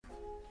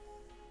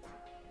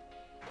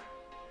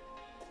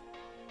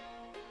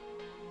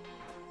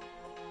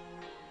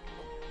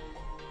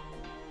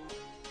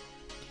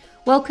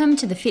Welcome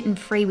to the Fit and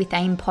Free with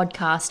AIM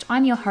podcast.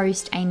 I'm your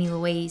host, Amy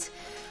Louise.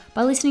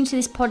 By listening to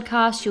this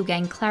podcast, you'll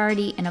gain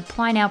clarity and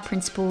apply our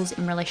principles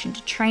in relation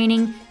to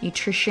training,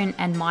 nutrition,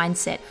 and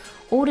mindset,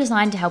 all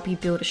designed to help you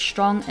build a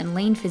strong and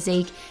lean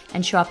physique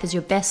and show up as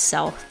your best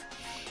self.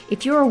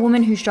 If you're a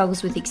woman who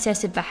struggles with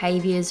excessive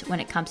behaviors when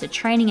it comes to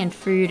training and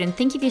food and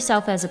think of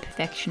yourself as a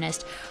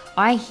perfectionist,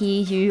 I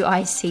hear you,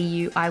 I see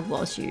you, I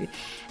was you.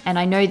 And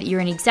I know that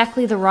you're in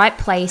exactly the right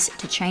place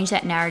to change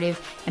that narrative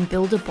and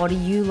build a body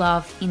you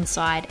love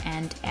inside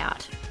and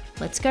out.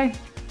 Let's go.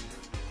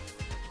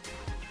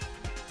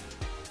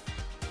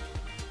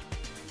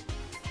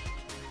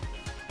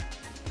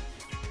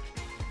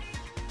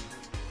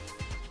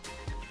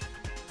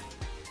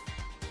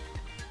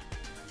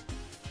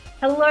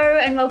 Hello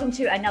and welcome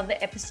to another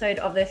episode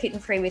of the Fit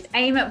and Free with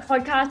AIM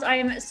podcast. I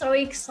am so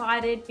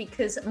excited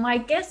because my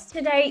guest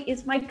today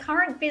is my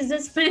current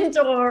business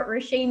mentor,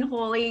 Roisin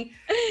Hawley.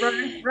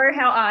 Ro,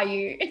 how are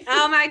you?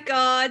 Oh my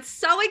God,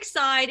 so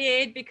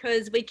excited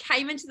because we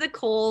came into the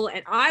call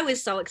and I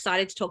was so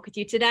excited to talk with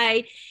you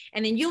today.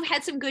 And then you've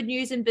had some good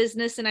news in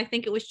business, and I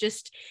think it was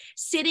just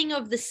setting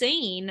of the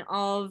scene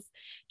of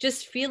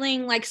just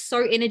feeling like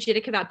so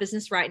energetic about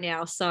business right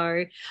now.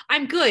 So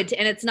I'm good,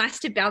 and it's nice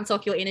to bounce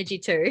off your energy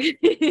too.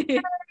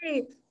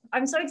 Hey,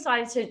 I'm so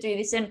excited to do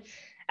this. And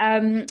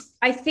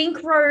I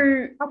think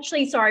Ro,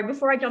 actually, sorry,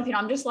 before I jump in,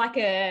 I'm just like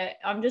a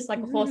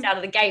horse out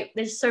of the gate.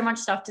 There's so much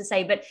stuff to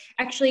say, but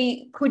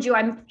actually,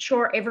 I'm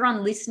sure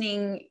everyone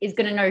listening is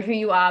going to know who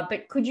you are,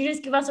 but could you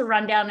just give us a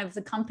rundown of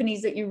the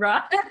companies that you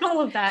run and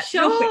all of that?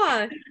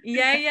 Sure.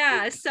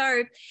 Yeah.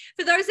 So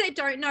for those that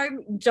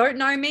don't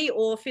know me,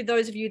 or for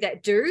those of you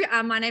that do,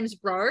 my name's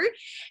Ro,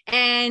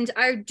 and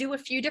I do a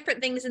few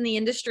different things in the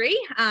industry.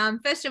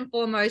 First and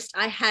foremost,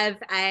 I have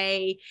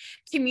a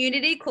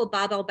community called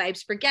Barbell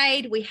Babes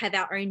Brigade. We have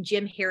our own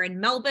gym here in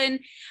Melbourne,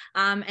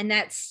 and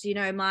that's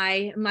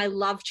my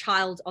love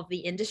child of the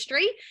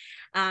industry.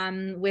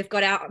 We've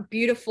got our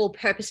beautiful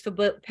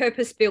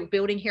purpose-built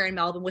building here in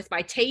Melbourne with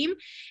my team,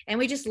 and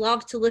we just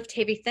love to lift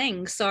heavy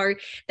things. So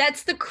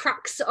that's the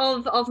crux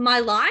of my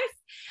life.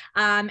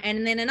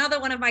 And then another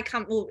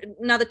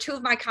two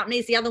of my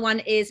companies, the other one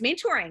is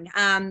mentoring.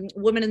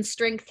 Women in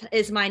Strength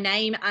is my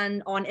name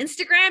on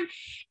Instagram,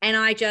 and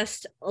I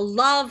just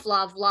love,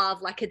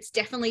 like it's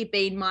definitely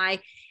been my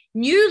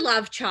new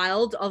love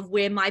child of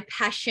where my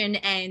passion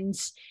and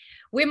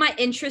where my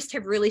interests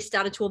have really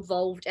started to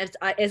evolve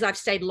as I've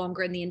stayed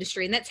longer in the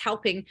industry. And that's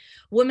helping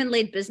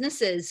women-led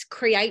businesses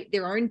create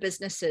their own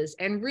businesses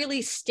and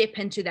really step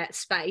into that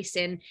space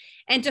and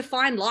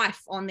define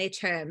life on their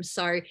terms.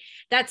 So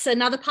that's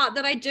another part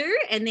that I do.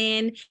 And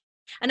then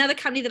another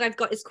company that I've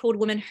got is called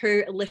Women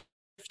Who Lift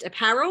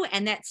Apparel,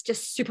 and that's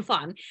just super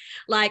fun.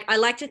 Like, I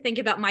like to think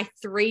about my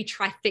three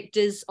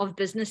trifectas of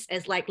business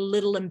as like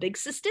little and big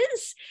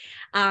sisters.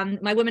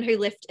 My Women Who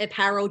Lift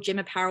Apparel, Gym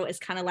Apparel, is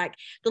kind of like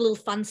the little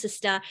fun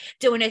sister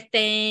doing her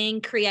thing,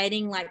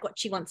 creating like what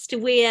she wants to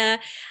wear.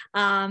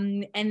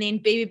 And then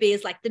BBB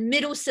is like the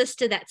middle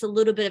sister that's a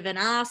little bit of an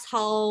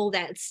asshole,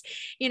 that's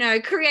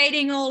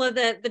creating all of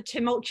the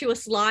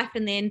tumultuous life.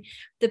 And then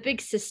the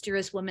big sister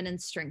is Women in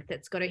Strength,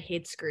 that's got her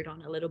head screwed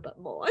on a little bit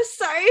more.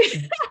 So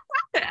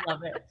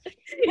love it.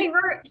 Hey,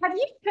 Ro, have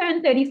you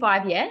turned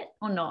 35 yet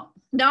or not?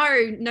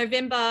 No,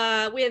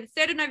 November. We're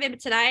 3rd of November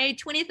today,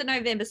 20th of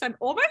November. So I'm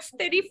almost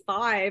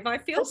 35. I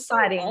feel so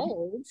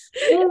old.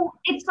 Well,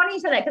 it's funny you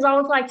say that because I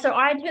was like, so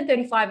I turned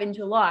 35 in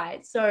July.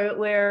 So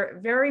we're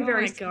very,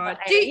 very God.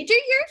 Do you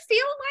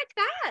feel like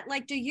that?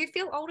 Like, do you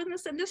feel old in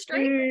this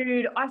industry?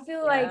 Dude, I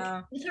feel like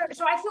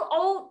so I feel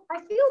old. I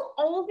feel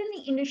old in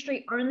the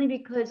industry only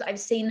because I've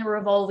seen the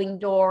revolving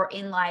door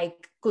in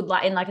like a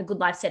good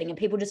life setting, and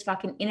people just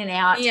fucking in and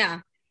out. Yeah.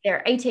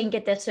 They're 18,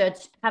 get their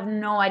certs, have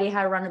no idea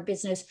how to run a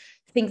business,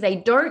 think they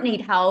don't need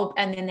help,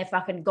 and then they're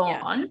fucking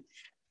gone.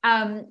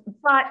 Yeah.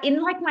 But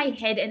in like my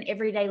head and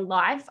everyday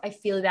life, I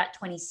feel about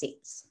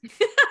 26.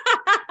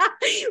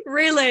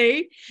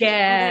 Really?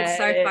 Yeah. Oh, that's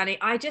so funny.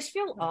 I just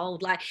feel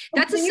old. Like,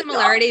 that's a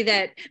similarity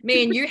that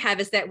me and you have,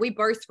 is that we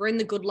both were in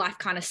the good life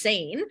kind of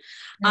scene.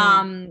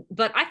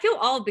 But I feel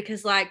old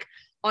because like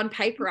on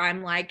paper,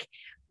 I'm like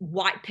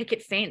white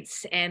picket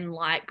fence and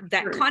like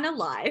that kind of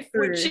life,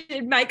 which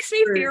it makes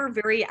me feel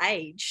very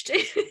aged.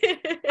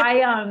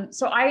 I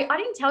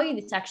didn't tell you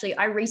this actually.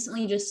 I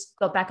recently just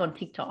got back on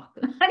TikTok.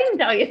 I didn't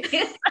tell you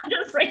this. I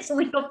just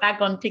recently got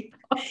back on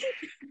TikTok.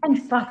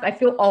 And fuck, I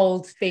feel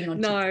old being on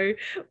TikTok.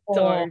 No,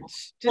 don't.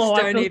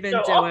 Don't even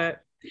do it.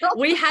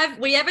 We have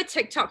a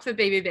TikTok for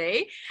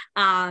BBB,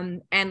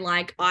 and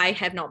like I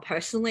have not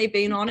personally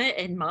been on it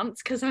in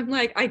months because I'm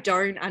like, I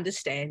don't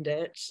understand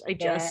it. I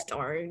just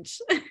don't.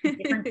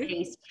 Different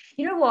piece.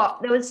 You know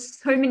what? There was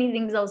so many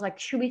things I was like,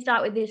 should we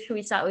start with this? Should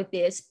we start with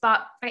this?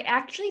 But I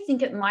actually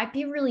think it might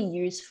be really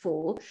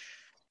useful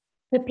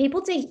for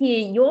people to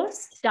hear your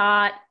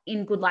start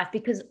in Good Life,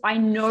 because I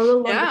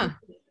know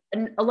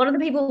a lot of the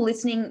people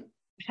listening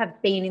have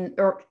been in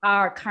or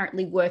are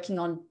currently working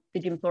on the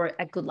gym floor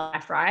at Good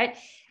Life, right?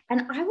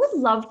 And I would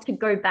love to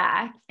go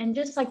back and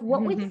just like,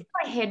 what was in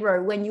my head,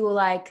 Ro, when you were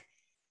like,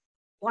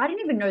 well, I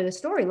didn't even know the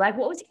story. Like,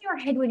 what was in your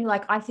head when you're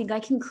like, I think I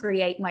can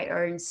create my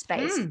own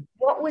space?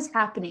 What was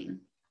happening?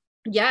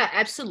 Yeah,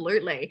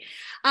 absolutely.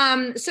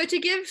 So to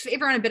give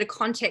everyone a bit of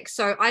context,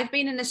 so I've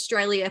been in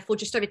Australia for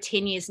just over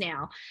 10 years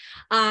now.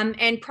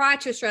 And prior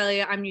to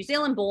Australia, I'm New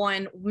Zealand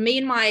born. Me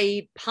and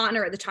my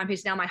partner at the time,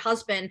 who's now my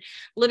husband,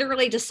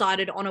 literally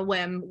decided on a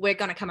whim, we're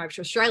going to come over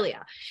to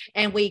Australia.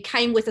 And we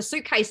came with a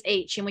suitcase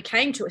each and we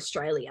came to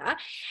Australia.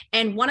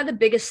 And one of the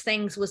biggest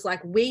things was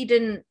like, we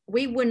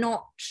were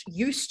not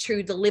used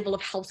to the level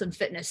of health and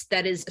fitness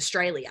that is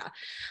Australia.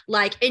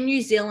 Like in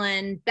New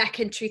Zealand, back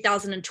in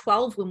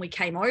 2012, when we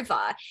came over,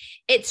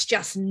 it's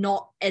just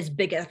not as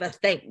big of a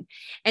thing.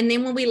 And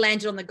then when we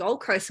landed on the Gold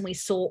Coast and we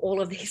saw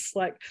all of these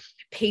like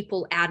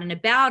people out and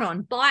about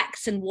on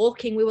bikes and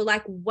walking, we were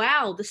like,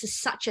 wow, this is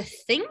such a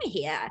thing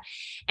here.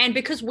 And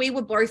because we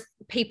were both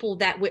people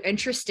that were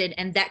interested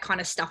in that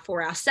kind of stuff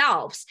for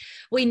ourselves,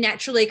 we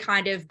naturally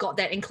kind of got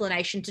that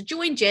inclination to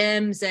join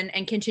gyms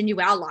and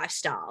continue our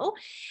lifestyle.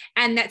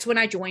 And that's when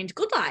I joined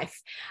Good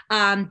Life.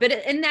 But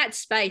in that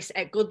space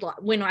at Good Life,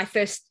 when I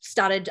first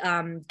started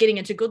getting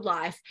into Good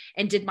Life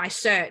and did my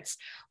certs,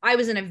 I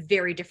was in a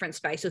very different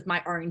space with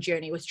my own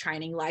journey with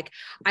training. Like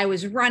I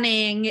was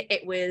running,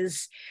 it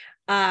was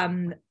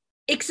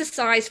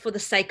exercise for the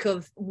sake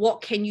of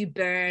what can you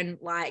burn,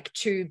 like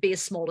to be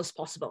as small as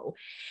possible.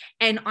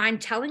 And I'm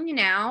telling you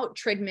now,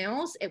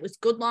 treadmills, it was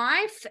Good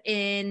Life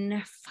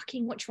in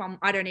fucking which one?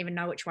 I don't even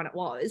know which one it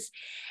was.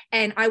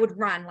 And I would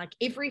run like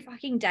every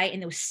fucking day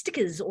and there were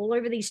stickers all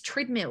over these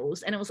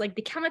treadmills and it was like,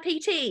 become a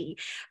PT,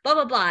 blah,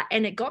 blah, blah.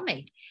 And it got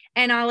me.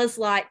 And I was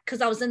like,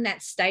 because I was in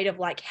that state of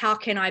like, how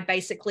can I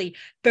basically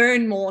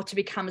burn more to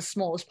become as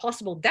small as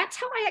possible? That's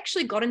how I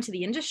actually got into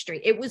the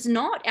industry. It was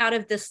not out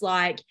of this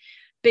like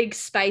big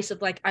space of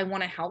like, I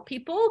want to help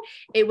people.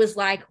 It was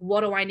like,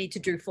 what do I need to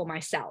do for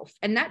myself?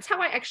 And that's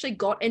how I actually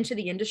got into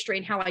the industry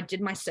and how I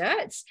did my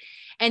certs.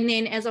 And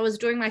then as I was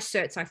doing my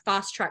certs, I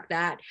fast tracked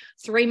that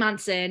 3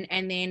 months in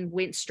and then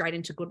went straight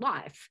into Good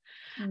Life.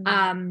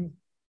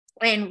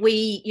 And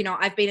we, you know,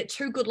 I've been at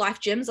 2 Good Life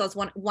gyms. I was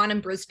one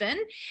in Brisbane.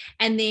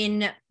 And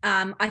then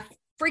I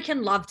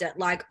freaking loved it.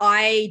 Like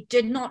I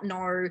did not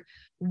know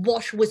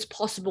what was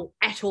possible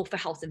at all for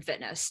health and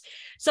fitness.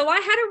 So I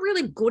had a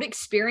really good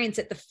experience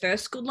at the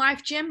first Good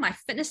Life gym. My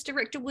fitness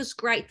director was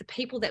great. The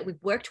people that we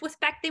worked with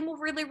back then were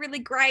really, really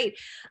great.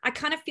 I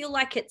kind of feel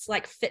like it's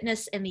like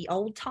fitness in the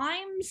old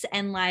times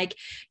and like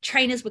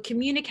trainers were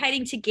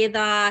communicating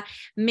together,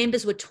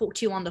 members would talk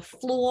to you on the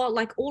floor,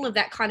 like all of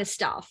that kind of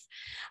stuff.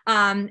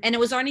 And it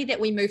was only that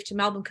we moved to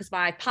Melbourne because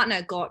my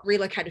partner got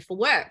relocated for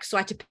work. So I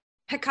had to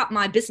pick up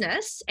my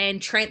business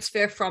and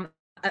transfer from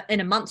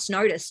in a month's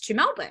notice to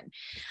Melbourne.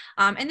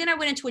 And then I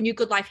went into a new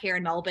Good Life here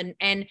in Melbourne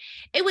and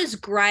it was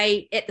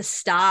great at the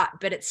start,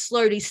 but it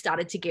slowly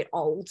started to get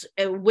old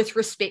with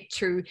respect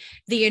to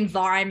the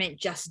environment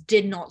just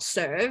did not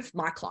serve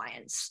my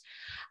clients.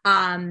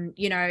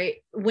 You know,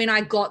 when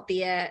I got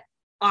there,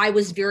 I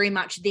was very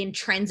much then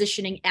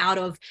transitioning out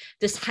of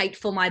this hate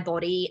for my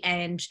body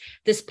and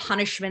this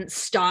punishment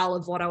style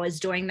of what I was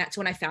doing. That's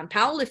when I found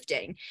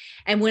powerlifting.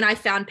 And when I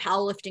found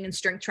powerlifting and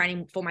strength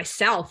training for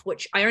myself,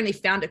 which I only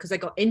found it because I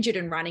got injured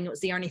in running, it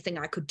was the only thing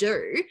I could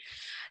do.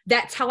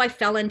 That's how I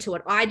fell into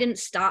it. I didn't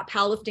start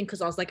powerlifting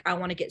because I was like, I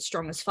want to get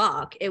strong as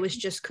fuck. It was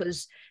just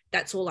because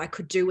that's all I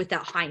could do with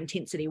that high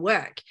intensity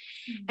work.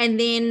 And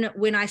then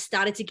when I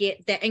started to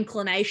get that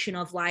inclination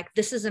of like,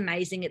 this is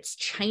amazing, it's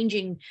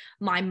changing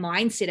my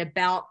mindset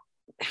about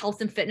health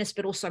and fitness,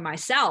 but also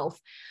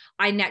myself,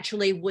 I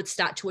naturally would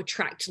start to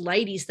attract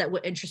ladies that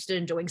were interested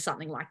in doing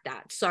something like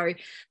that. So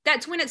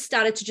that's when it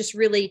started to just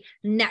really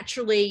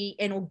naturally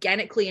and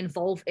organically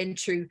evolve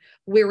into,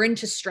 we're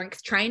into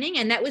strength training.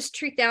 And that was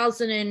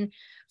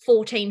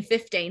 2014,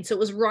 15. So it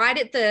was right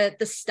at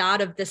the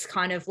start of this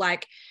kind of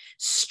like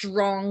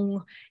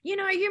strong, you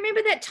know, you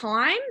remember that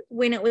time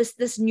when it was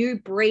this new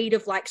breed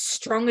of like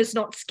strong is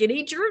not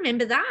skinny? Do you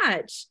remember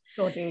that?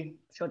 Sure do.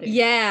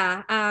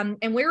 Yeah.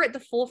 And we were at the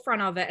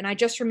forefront of it. And I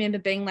just remember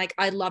being like,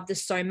 I love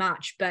this so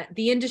much, but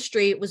the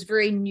industry was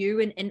very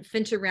new and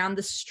infant around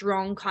the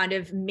strong kind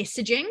of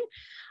messaging.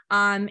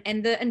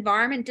 And the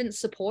environment didn't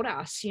support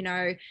us. You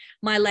know,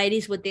 my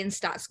ladies would then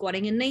start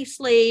squatting in knee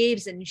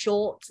sleeves and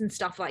shorts and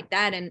stuff like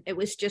that. And it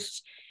was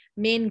just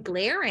men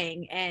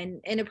glaring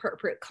and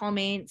inappropriate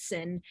comments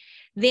and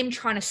them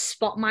trying to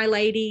spot my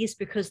ladies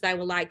because they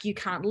were like, you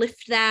can't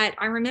lift that.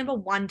 I remember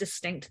one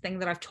distinct thing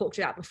that I've talked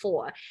about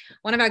before.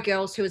 One of our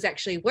girls who was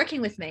actually working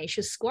with me,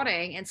 she was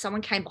squatting and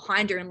someone came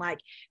behind her and like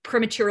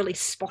prematurely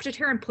spotted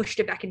her and pushed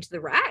her back into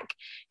the rack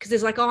because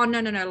there's like, oh, no,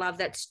 love,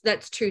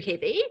 that's too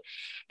heavy.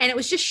 And it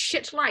was just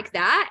shit like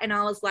that. And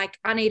I was like,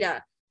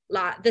 Anita,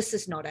 like, this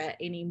is not it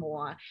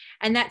anymore.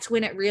 And that's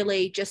when it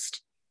really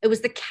just, it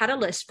was the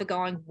catalyst for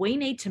going, we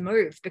need to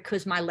move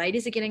because my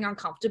ladies are getting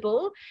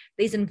uncomfortable.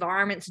 These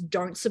environments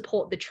don't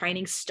support the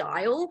training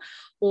style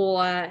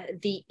or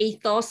the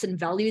ethos and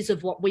values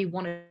of what we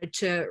wanted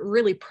to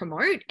really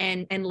promote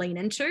and lean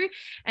into.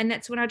 And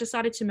that's when I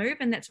decided to move.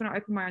 And that's when I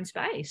opened my own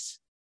space.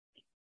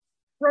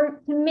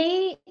 For, to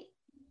me,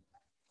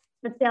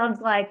 That sounds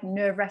like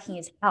nerve-wracking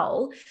as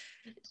hell.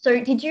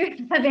 So did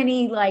you have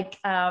any like,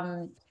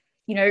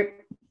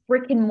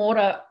 brick and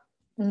mortar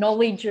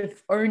knowledge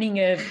of owning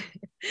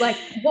like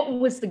what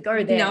was the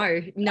go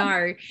there?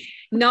 No,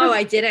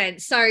 I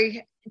didn't. So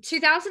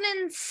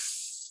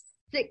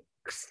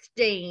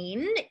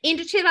 2016,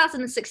 into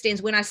 2016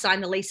 is when I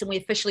signed the lease and we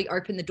officially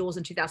opened the doors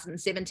in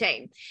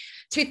 2017.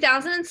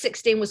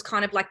 2016 was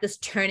kind of like this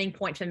turning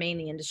point for me in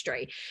the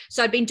industry.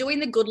 So I'd been doing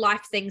the Good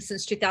Life thing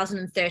since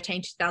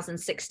 2013,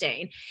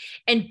 2016.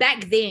 And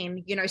back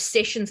then,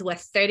 sessions were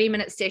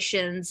 30-minute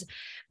sessions.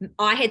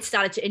 I had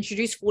started to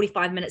introduce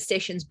 45-minute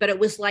sessions, but it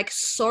was like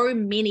so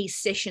many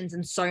sessions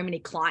and so many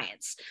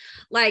clients.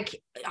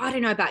 Like, I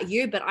don't know about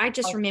you, but I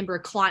just remember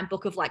a client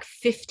book of like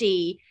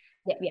 50.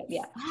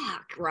 Yeah.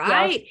 Fuck,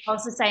 right? Yeah, I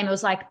was the same. It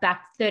was like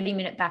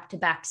 30-minute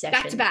back-to-back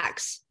sessions.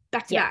 Back-to-backs.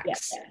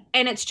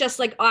 And it's just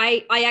like,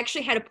 I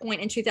actually had a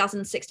point in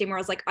 2016 where I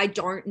was like, I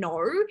don't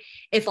know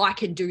if I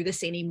can do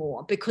this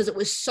anymore, because it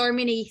was so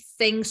many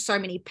things, so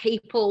many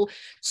people,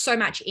 so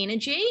much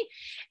energy.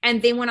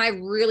 And then when I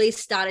really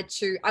started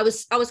to, I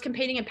was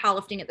competing in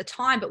powerlifting at the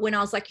time, but when I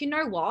was like, you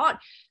know what?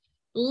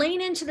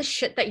 Lean into the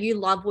shit that you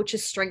love, which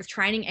is strength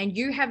training, and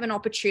you have an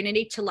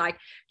opportunity to like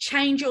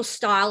change your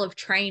style of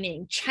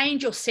training,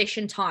 change your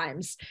session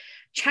times,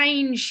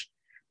 change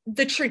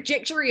the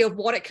trajectory of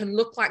what it can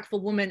look like for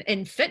women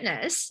in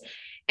fitness.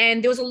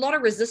 And there was a lot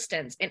of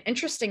resistance. And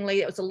interestingly,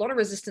 there was a lot of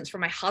resistance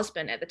from my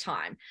husband at the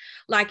time.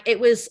 Like,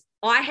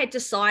 I had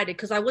decided,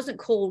 because I wasn't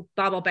called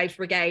Barbell Babes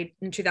Brigade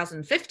in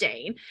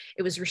 2015.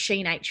 It was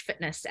Rasheen H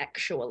Fitness,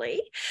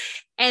 actually.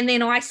 And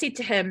then I said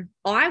to him,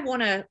 I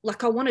want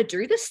to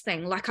do this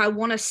thing. Like, I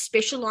want to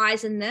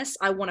specialize in this.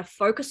 I want to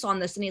focus on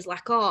this. And he's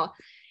like, oh,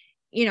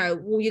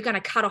 well, you're going to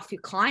cut off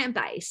your client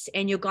base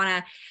and you're going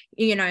to,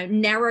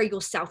 narrow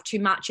yourself too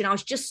much. And I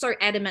was just so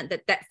adamant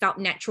that felt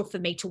natural for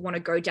me to want to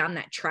go down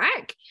that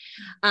track.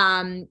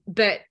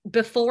 But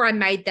before I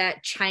made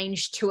that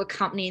change to a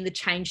company and the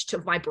change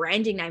to my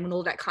branding name and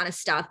all that kind of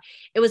stuff,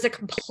 it was a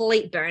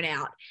complete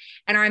burnout.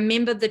 And I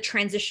remember the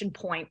transition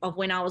point of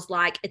when I was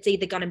like, it's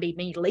either going to be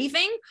me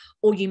leaving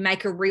or you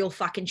make a real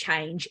fucking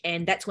change.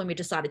 And that's when we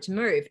decided to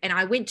move. And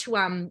I went to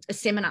a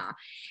seminar,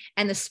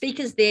 and the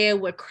speakers there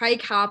were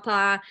Craig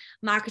Harper,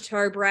 Mark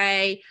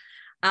Tobre,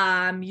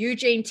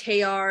 Eugene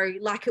Teo.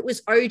 Like, it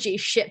was OG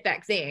shit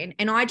back then.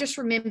 And I just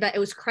remember it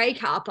was Craig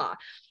Harper.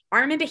 I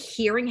remember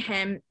hearing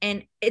him,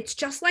 and it's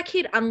just like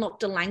he'd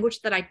unlocked a language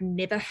that I'd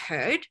never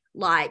heard.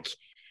 Like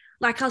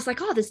I was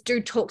like, oh, this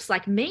dude talks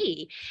like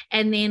me.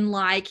 And then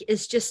like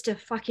is just a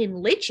fucking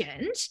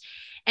legend,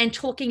 and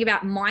talking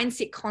about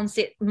mindset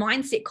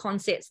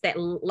concepts that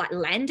like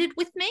landed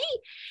with me.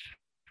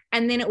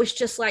 And then it was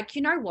just like,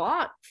 you know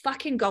what,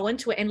 fucking go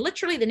into it. And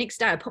literally the next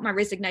day I put my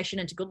resignation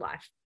into Good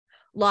Life.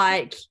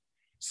 Like,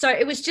 so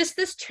it was just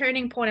this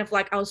turning point of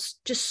like, I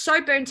was just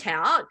so burnt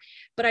out,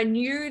 but I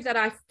knew that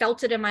I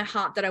felt it in my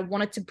heart that I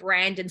wanted to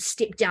brand and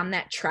step down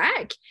that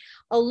track.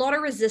 A lot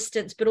of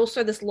resistance, but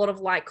also this lot of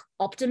like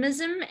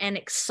optimism and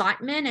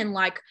excitement. And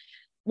like,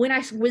 when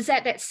I was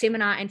at that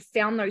seminar and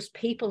found those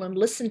people and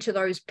listened to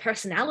those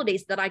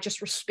personalities that I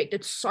just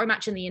respected so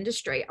much in the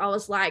industry, I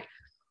was like,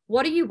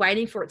 what are you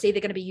waiting for? It's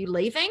either going to be you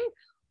leaving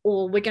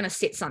or we're going to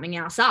set something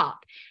else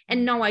up.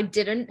 And no, I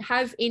didn't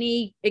have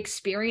any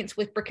experience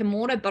with brick and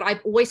mortar, but I've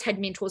always had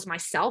mentors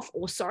myself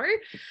also.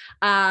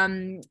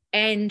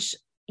 And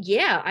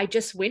yeah, I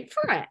just went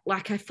for it.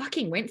 Like, I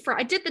fucking went for it.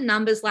 I did the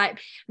numbers. Like,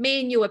 me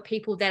and you are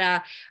people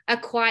that are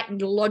quite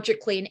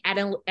logically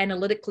and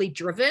analytically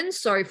driven.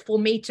 So for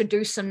me to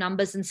do some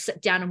numbers and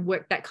sit down and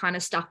work that kind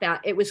of stuff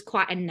out, it was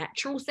quite a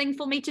natural thing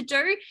for me to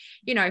do.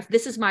 If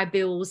this is my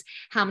bills,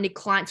 how many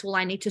clients will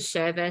I need to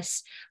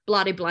service,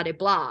 blah, blah, blah,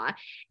 blah.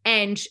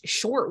 And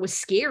sure, it was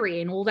scary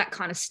and all that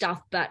kind of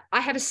stuff, but I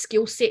have a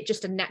skill set,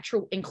 just a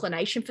natural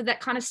inclination for that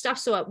kind of stuff.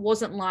 So it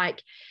wasn't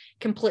like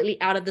completely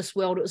out of this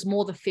world. It was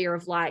more the fear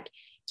of like,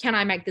 can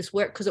I make this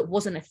work? Because it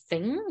wasn't a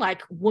thing.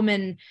 Like,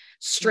 women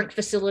strength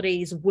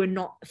facilities were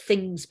not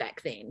things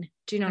back then.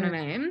 Do you know what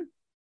I mean?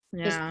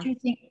 Yeah. There's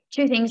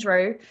two things,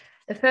 Ro.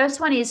 The first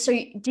one is, so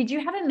did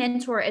you have a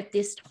mentor at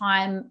this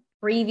time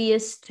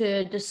previous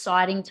to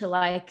deciding to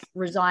like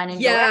resign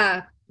and go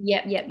out?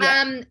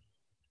 Yeah.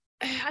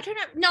 I don't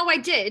know. No, I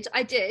did.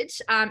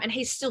 And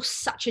he's still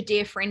such a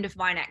dear friend of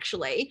mine,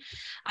 actually.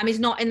 He's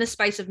not in the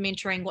space of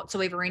mentoring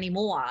whatsoever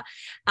anymore.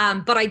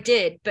 But I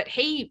did. But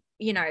he,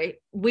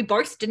 we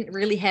both didn't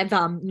really have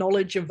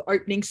knowledge of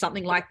opening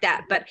something like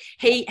that. But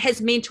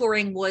his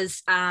mentoring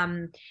was,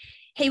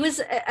 he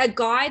was a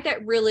guy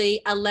that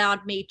really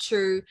allowed me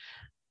to,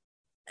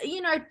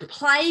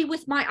 play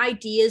with my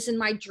ideas and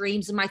my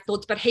dreams and my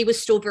thoughts, but he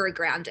was still very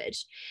grounded.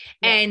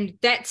 Yeah. And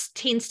that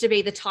tends to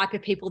be the type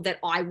of people that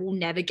I will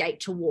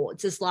navigate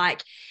towards, is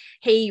like,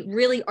 he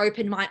really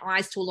opened my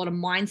eyes to a lot of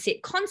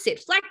mindset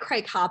concepts like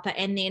Craig Harper.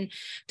 And then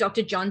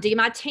Dr. John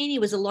Demartini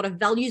was a lot of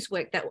values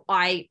work that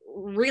I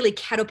really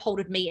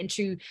catapulted me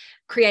into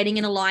creating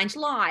an aligned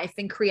life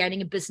and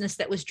creating a business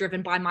that was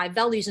driven by my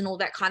values and all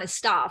that kind of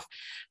stuff.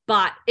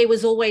 But it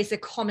was always a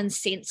common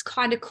sense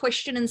kind of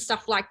question and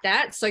stuff like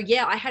that. So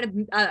yeah, I had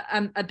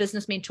a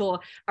business mentor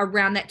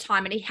around that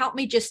time, and he helped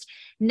me just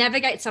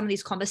navigate some of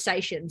these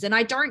conversations. And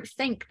I don't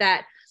think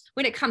that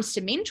when it comes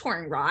to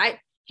mentoring, right,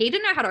 he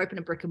didn't know how to open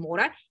a brick and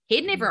mortar.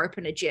 He'd never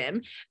opened a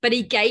gym, but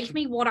he gave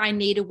me what I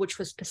needed, which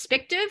was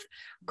perspective,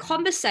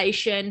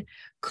 conversation,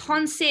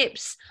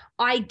 concepts,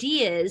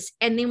 ideas,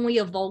 and then we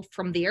evolved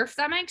from there, if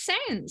that makes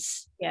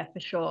sense. Yeah,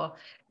 for sure.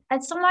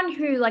 As someone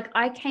who, like,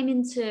 I came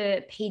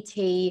into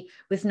PT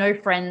with no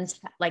friends,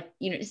 like,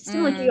 you know,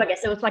 similar to you, I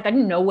guess. It was like I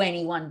didn't know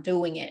anyone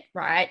doing it,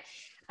 right?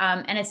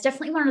 And it's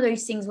definitely one of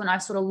those things when I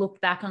sort of look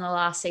back on the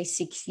last, say,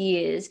 6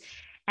 years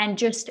and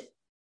just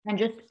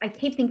I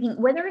keep thinking,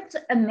 whether it's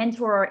a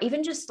mentor or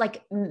even just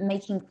like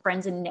making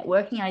friends and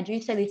networking, I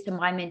do say this to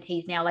my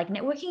mentees now, like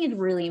networking is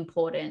really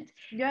important.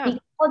 Yeah.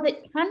 Because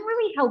it can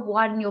really help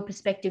widen your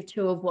perspective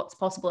too of what's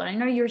possible. And I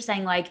know you're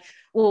saying like,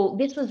 well,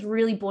 this was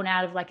really born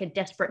out of like a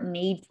desperate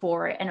need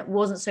for it. And it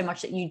wasn't so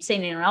much that you'd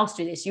seen anyone else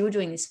do this, you were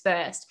doing this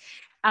first.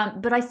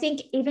 But I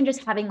think even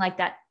just having like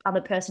that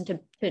other person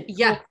to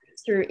talk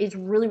through is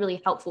really, really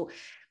helpful.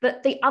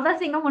 But the other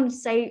thing I want to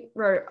say,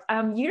 Ro,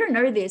 you don't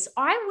know this.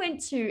 I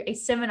went to a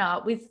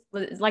seminar with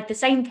like the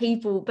same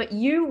people, but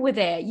you were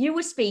there. You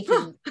were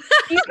speaking. Do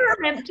you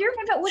remember?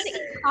 Was it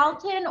in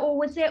Carlton or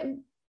was it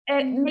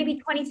maybe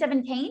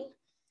 2017?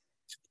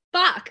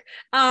 Fuck.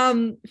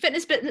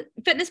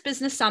 Fitness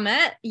Business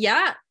Summit.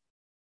 Yeah.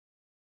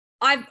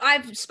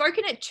 I've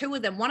spoken at two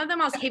of them. One of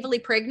them I was heavily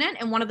pregnant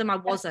and one of them I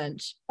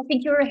wasn't. I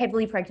think you were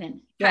heavily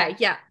pregnant. Okay,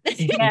 yeah.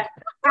 Yeah.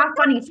 How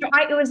funny. So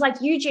it was like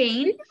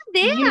Eugene.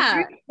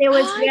 There. There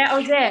was, I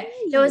was there.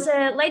 There was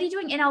a lady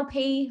doing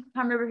NLP. I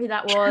can't remember who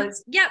that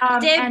was. Yep.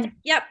 Deb. And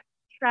yep.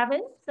 Travis,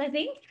 I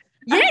think.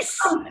 Yes.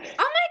 Oh my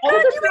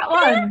God. That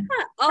one.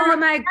 Oh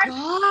my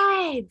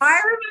God.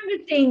 I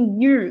remember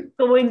seeing you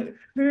going,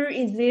 who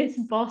is this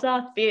boss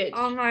ass bitch?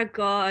 Oh my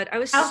God. I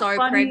was How so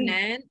funny.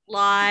 pregnant.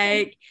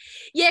 Like,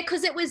 yeah,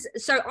 because it was,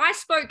 so I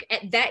spoke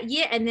at that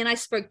year and then I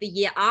spoke the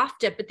year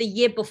after, but the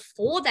year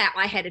before that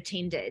I had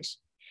attended.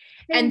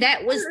 And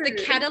that was the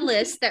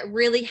catalyst that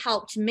really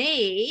helped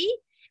me.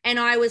 And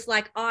I was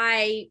like,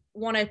 I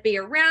want to be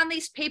around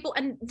these people.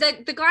 And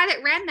the guy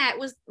that ran that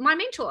was my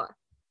mentor.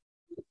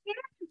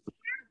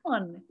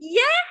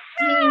 Yeah.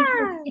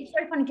 It's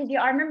so funny because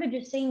I remember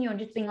just seeing you and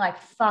just being like,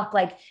 fuck,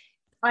 like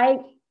I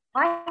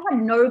had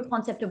no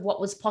concept of what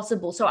was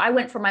possible. So I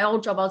went from my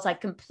old job, I was like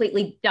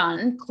completely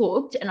done,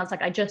 cooked. And I was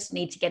like, I just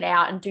need to get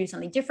out and do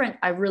something different.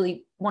 I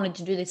really wanted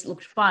to do this. It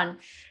looked fun.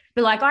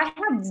 But like I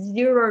had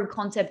zero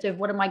concept of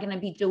what am I going to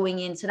be doing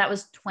in. So that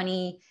was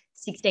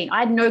 2016. I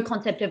had no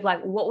concept of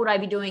like, what would I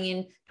be doing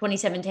in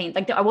 2017?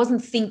 Like I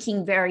wasn't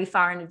thinking very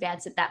far in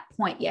advance at that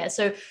point. Yeah.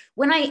 So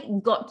when I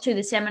got to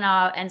the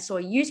seminar and saw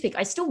you speak,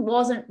 I still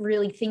wasn't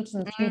really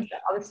thinking future.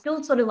 I was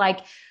still sort of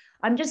like,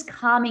 I'm just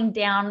calming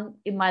down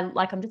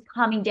I'm just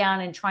calming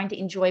down and trying to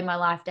enjoy my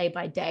life day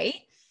by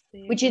day,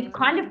 which is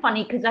kind of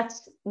funny because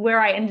that's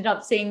where I ended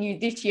up seeing you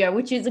this year,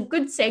 which is a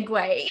good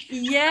segue.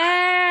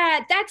 Yeah.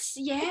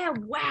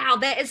 Wow.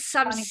 That is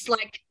some funny.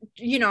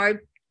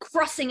 Like,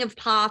 crossing of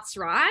paths,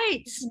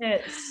 right?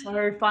 It's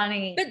so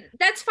funny. But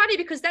that's funny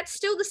because that's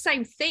still the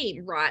same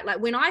theme, right? Like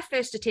when I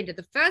first attended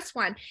the first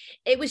one,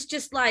 it was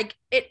just like,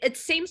 it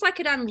seems like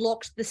it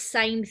unlocked the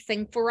same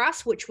thing for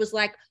us, which was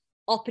like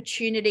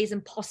opportunities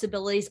and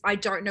possibilities. I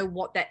don't know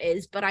what that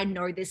is, but I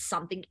know there's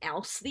something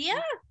else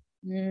there.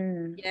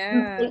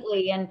 Yeah.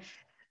 Completely. And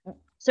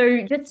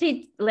so just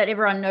to let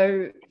everyone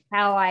know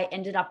how I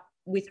ended up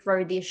with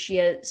Ro this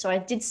year. So I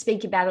did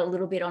speak about it a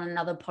little bit on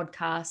another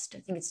podcast. I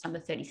think it's number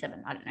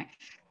 37. I don't know.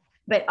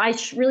 But I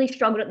really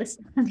struggled at the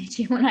start of this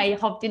year when I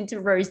hopped into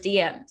Ro's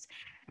DMs.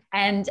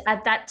 And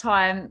at that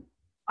time,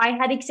 I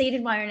had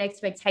exceeded my own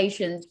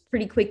expectations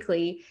pretty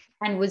quickly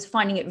and was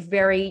finding it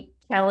very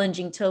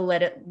challenging to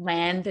let it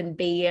land and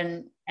be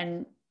and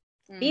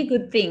be a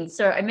good thing.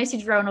 So I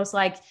messaged Ro and I was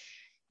like,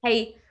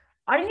 hey,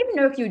 I didn't even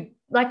know if you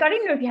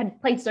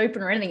had plates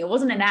open or anything. It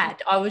wasn't an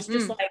ad. I was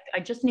just like, I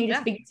just need to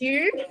speak to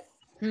you.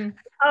 I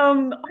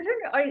don't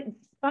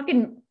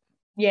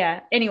know.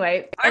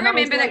 Anyway. I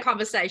remember that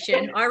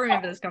conversation. I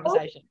remember this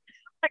conversation.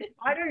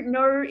 I don't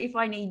know if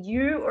I need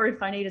you or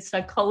if I need a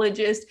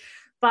psychologist,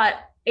 but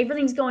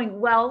everything's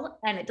going well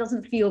and it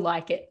doesn't feel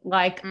like it.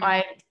 Like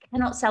I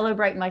cannot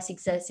celebrate my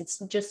success. It's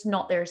just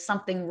not, there's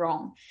something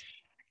wrong.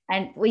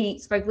 And we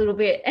spoke a little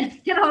bit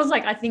and then I was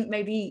like, I think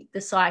maybe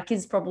the psych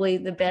is probably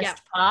the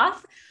best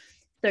path.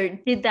 So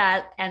did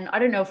that. And I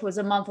don't know if it was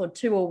a month or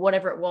two or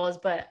whatever it was,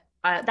 but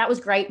that was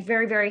great.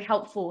 Very, very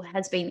helpful.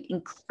 Has been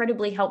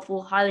incredibly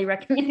helpful. Highly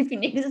recommend if you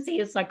need to see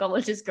a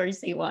psychologist, go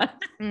see one.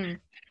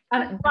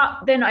 But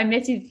then I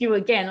messaged you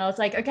again. I was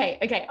like,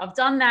 okay, I've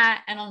done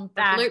that and I'm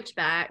back. I've looped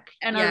back.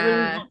 And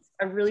I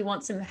really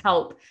want some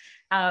help.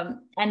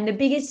 And the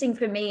biggest thing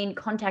for me in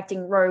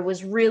contacting Ro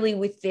was really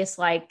with this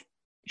like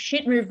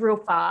shit move real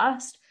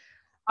fast.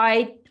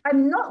 I'm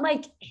not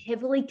like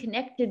heavily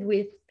connected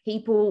with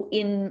people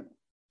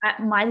at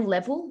my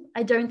level,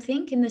 I don't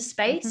think, in the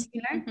space,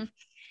 you know. Mm-hmm.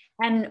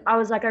 And I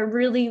was like, I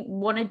really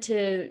wanted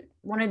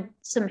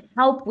some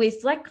help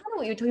with like kind of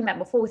what you were talking about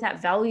before with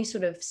that value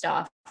sort of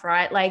stuff,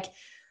 right? Like,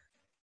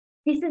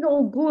 this is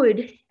all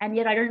good, and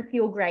yet I don't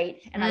feel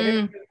great, and I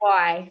don't know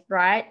why,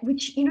 right?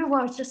 Which, you know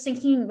what, I was just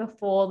thinking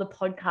before the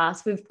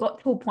podcast, we've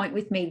got to a point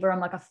with me where I'm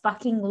like, I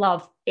fucking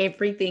love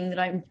everything that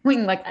I'm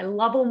doing. Like, I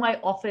love all my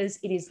offers.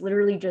 It is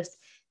literally just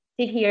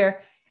sit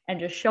here and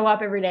just show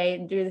up every day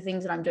and do the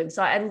things that I'm doing.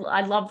 So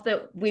I love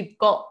that we've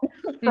got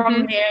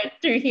from there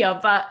to here.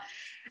 But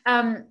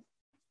I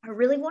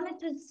really wanted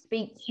to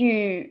speak to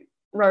you,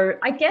 Ro.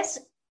 I guess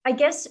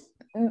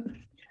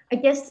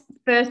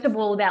first of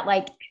all about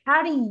like,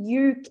 how do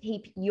you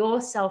keep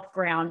yourself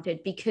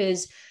grounded?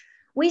 Because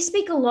we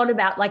speak a lot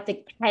about like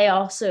the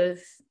chaos of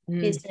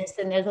business,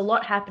 and there's a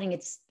lot happening.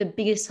 It's the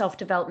biggest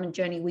self-development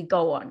journey we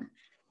go on.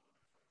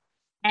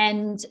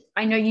 And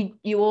I know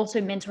you also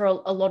mentor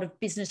a lot of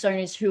business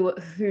owners who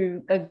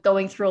are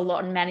going through a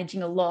lot and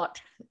managing a lot.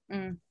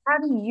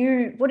 What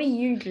do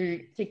you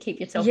do to keep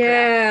yourself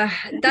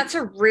grounded? That's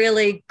a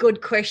really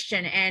good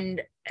question.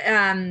 And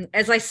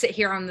as I sit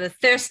here on the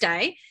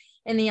Thursday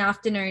in the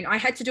afternoon, I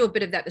had to do a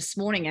bit of that this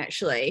morning,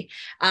 actually.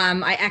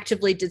 I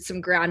actively did some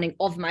grounding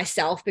of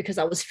myself because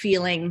I was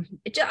feeling,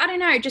 I don't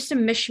know, just a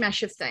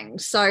mishmash of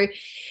things. So,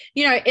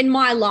 you know, in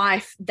my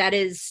life, that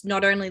is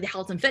not only the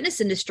health and fitness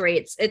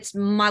industry, it's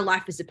my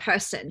life as a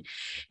person.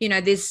 You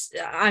know,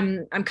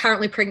 I'm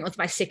currently pregnant with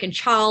my second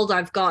child.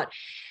 I've got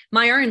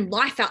my own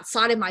life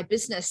outside of my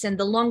business. And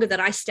the longer that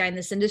I stay in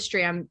this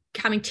industry, I'm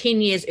coming 10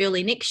 years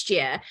early next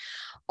year,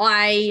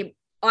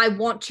 I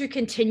want to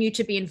continue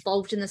to be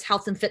involved in this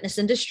health and fitness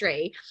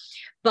industry,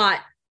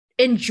 but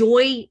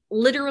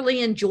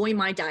literally enjoy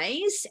my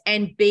days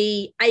and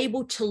be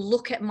able to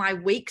look at my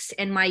weeks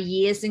and my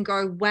years and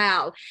go,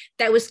 wow,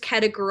 that was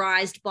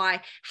categorized by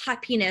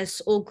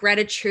happiness or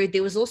gratitude.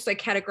 There was also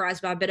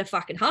categorized by a bit of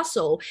fucking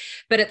hustle,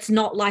 but it's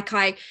not like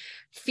I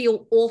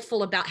feel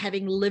awful about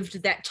having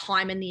lived that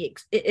time in the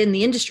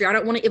industry. I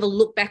don't want to ever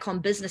look back on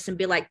business and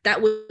be like,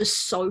 that was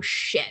so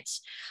shit.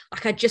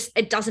 Like,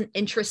 it doesn't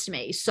interest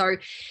me. So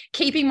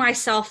keeping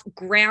myself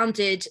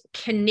grounded,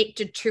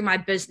 connected to my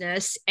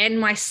business and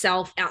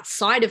myself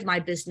outside of my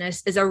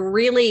business is a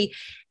really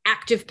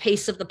active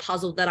piece of the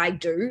puzzle that I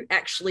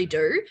actually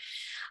do.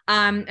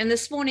 And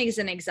this morning, as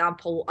an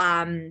example,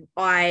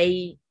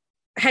 I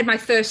had my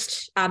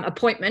first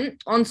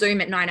appointment on Zoom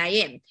at 9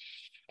 a.m.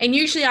 And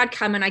usually I'd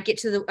come and I get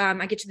to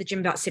the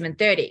gym about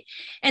 7:30.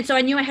 And so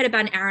I knew I had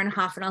about an hour and a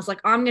half, and I was like,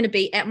 I'm going to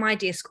be at my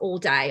desk all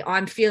day.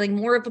 I'm feeling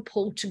more of a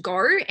pull to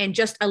go and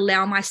just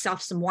allow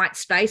myself some white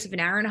space of an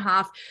hour and a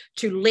half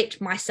to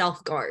let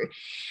myself go.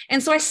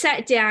 And so I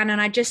sat down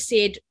and I just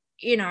said,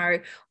 you know,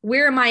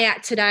 where am I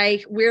at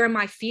today? Where am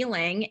I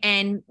feeling?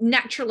 And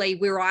naturally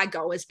where I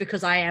go is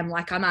because I'm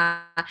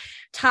a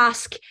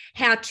task,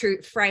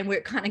 how-to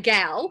framework kind of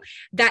gal.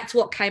 That's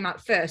what came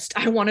up first.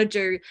 I wanted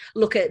to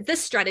look at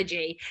this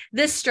strategy,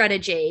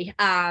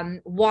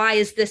 why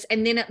is this?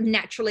 And then it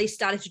naturally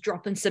started to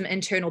drop in some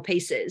internal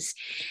pieces.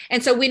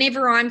 And so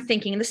whenever I'm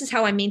thinking, and this is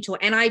how I mentor,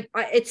 and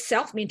it's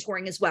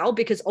self-mentoring as well,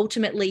 because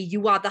ultimately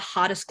you are the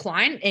hardest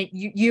client and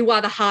you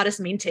are the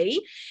hardest mentee,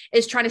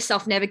 is trying to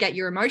self-navigate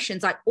your emotions.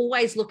 I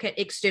always look at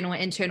external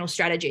and internal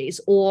strategies,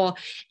 or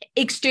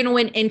external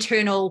and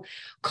internal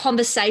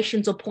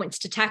conversations or points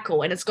to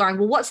tackle. And it's going,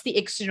 well, what's the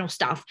external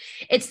stuff?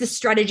 It's the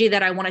strategy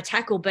that I want to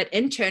tackle, but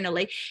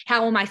internally,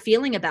 how am I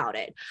feeling about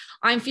it?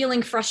 I'm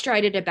feeling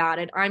frustrated about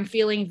it. I'm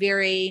feeling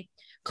very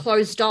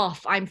closed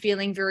off. I'm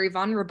feeling very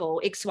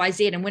vulnerable,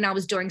 XYZ. And when I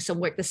was doing some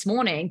work this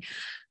morning,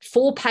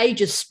 4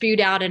 pages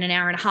spewed out in an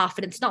hour and a half.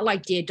 And it's not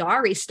like Dear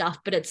Diary stuff,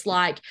 but it's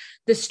like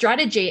the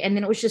strategy. And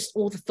then it was just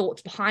all the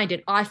thoughts behind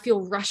it. I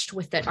feel rushed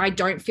with it. I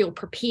don't feel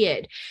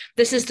prepared.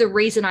 This is the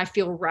reason I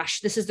feel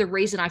rushed. This is the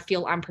reason I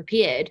feel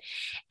unprepared.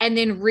 And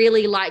then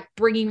really like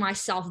bringing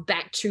myself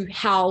back to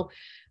how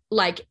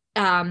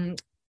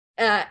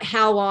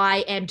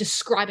I am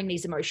describing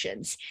these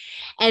emotions.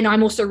 And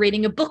I'm also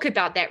reading a book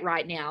about that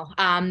right now.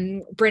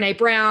 Brené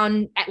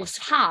Brown, Atlas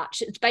of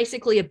Heart. It's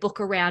basically a book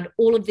around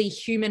all of the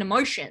human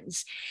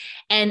emotions.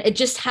 And it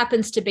just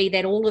happens to be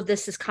that all of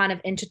this is kind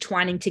of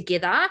intertwining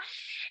together.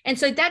 And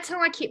so that's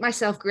how I keep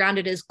myself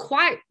grounded, is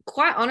quite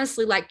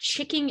honestly, like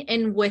checking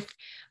in with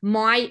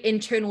my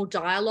internal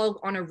dialogue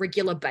on a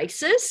regular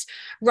basis.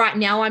 Right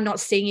now, I'm not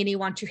seeing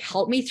anyone to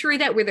help me through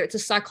that, whether it's a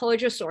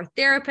psychologist or a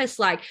therapist,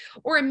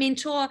 or a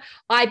mentor.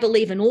 I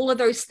believe in all of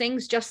those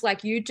things, just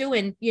like you do.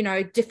 And, you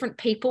know, different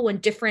people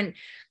and different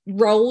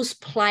roles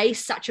play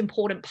such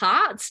important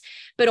parts.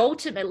 But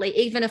ultimately,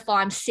 even if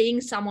I'm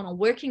seeing someone or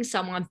working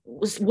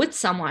with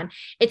someone,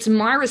 it's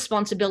my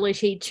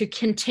responsibility to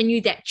continue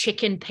that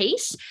check-in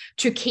piece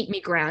to keep me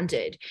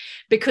grounded.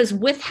 Because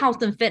with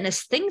health and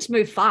fitness, things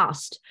move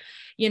fast.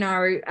 You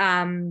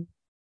know,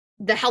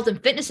 the health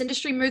and fitness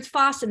industry moves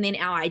fast, and then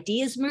our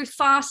ideas move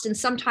fast, and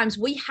sometimes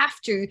we have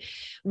to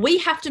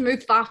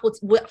move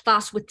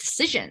fast with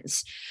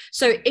decisions.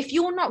 So if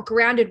you're not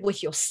grounded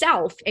with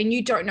yourself and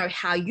you don't know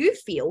how you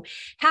feel,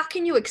 how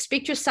can you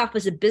expect yourself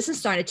as a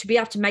business owner to be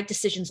able to make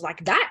decisions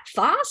like that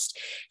fast?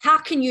 How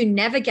can you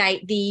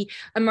navigate the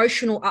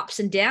emotional ups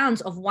and downs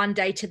of one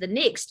day to the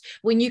next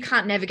when you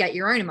can't navigate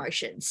your own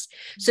emotions?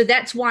 So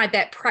that's why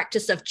that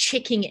practice of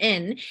checking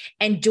in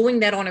and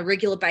doing that on a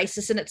regular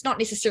basis, and it's not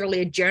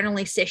necessarily a journaling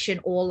session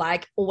or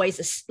like always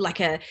a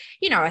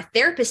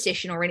therapist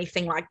session or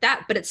anything like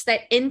that, but it's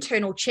that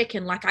internal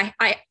check-in. Like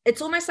I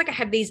it's almost like I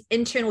have these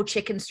internal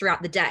check-ins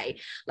throughout the day.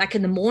 Like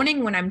in the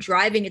morning when I'm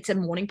driving, it's a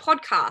morning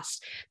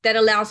podcast that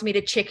allows me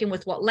to check in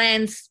with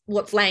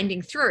what's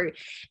landing through.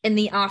 In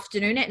the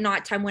afternoon, at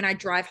nighttime when I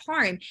drive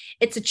home,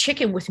 it's a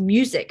check-in with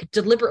music,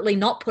 deliberately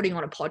not putting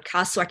on a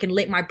podcast so I can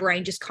let my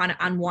brain just kind of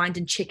unwind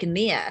and check in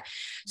there.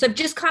 So I've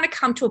just kind of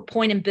come to a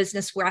point in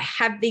business where I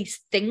have these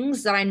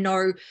things that I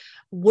know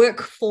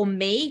work for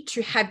me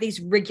to have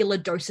these regular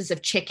doses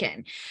of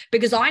check-in,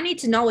 because I need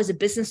to know as a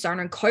business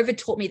owner, and COVID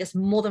taught me this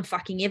more than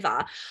fucking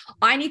ever,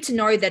 I need to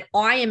know that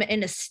I am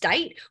in a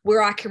state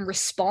where I can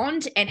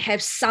respond and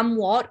have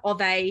somewhat of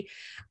a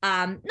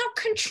not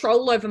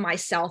control over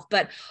myself,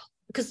 but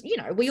because,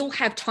 we all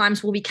have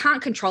times where we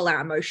can't control our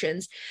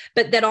emotions,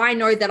 but that I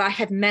know that I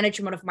have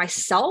management of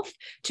myself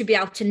to be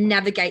able to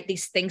navigate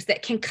these things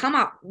that can come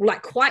up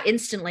like quite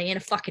instantly in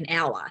a fucking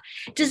hour.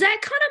 Does that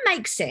kind of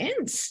make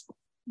sense?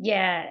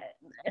 Yeah,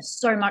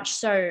 so much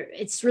so.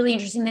 It's really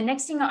interesting. The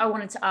next thing I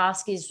wanted to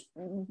ask is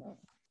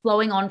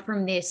flowing on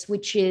from this,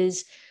 which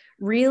is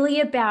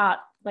really about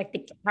like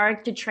the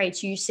character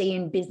traits you see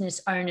in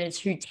business owners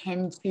who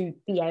tend to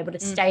be able to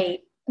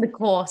stay the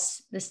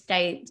course,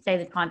 stay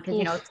the time.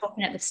 Because, I was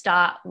talking at the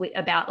start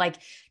about like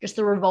just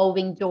the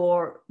revolving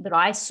door that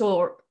I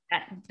saw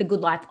at the Good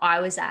Life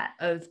I was at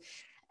of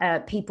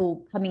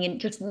people coming in,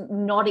 just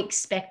not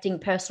expecting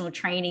personal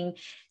training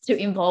to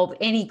involve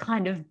any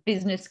kind of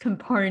business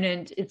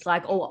component. It's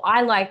like, oh,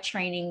 I like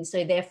training,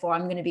 so therefore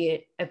I'm going to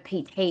be a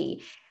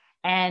PT.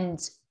 And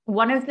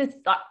one of the,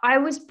 I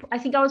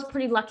think I was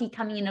pretty lucky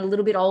coming in a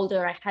little bit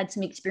older. I had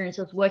some experience.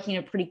 I was working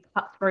in a pretty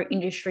cutthroat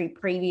industry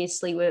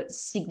previously with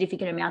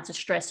significant amounts of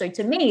stress. So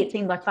to me, it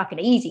seemed like fucking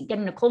easy,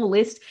 getting a call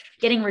list,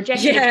 getting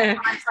rejected. Yeah.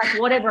 It's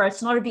like, whatever,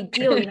 it's not a big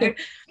deal.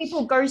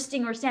 People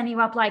ghosting or standing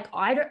up like,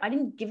 I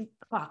didn't give a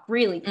fuck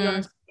really, to be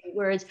honest with you.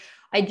 Whereas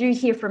I do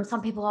hear from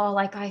some people, oh,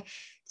 like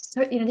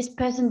this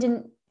person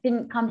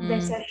didn't come to their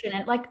session,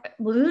 and like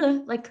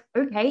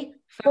okay,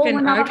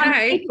 fucking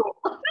okay.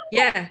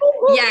 Yeah.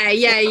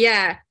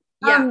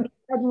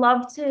 I'd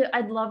love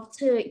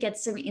to get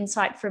some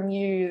insight from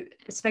you,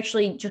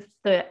 especially just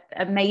the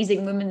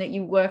amazing women that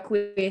you work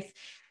with,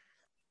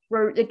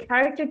 the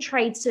character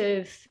traits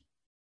of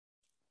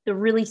the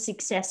really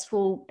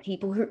successful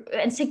people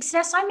and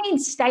success, I mean,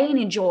 stay and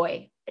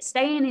enjoy,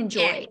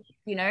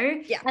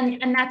 Yeah.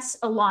 and that's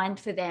aligned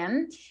for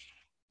them.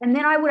 And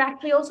then I would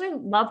actually also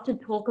love to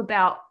talk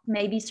about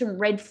maybe some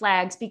red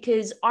flags,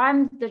 because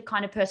I'm the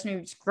kind of person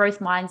who's growth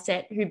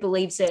mindset, who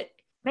believes that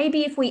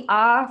maybe if we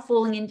are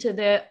falling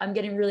into I'm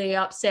getting really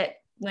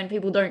upset when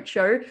people don't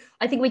show,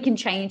 I think we can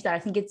change that. I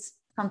think it's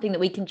something that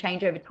we can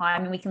change over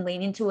time, and we can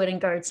lean into it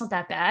and go, it's not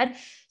that bad.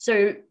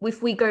 So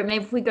if we go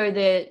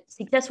the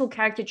successful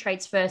character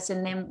traits first,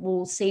 and then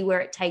we'll see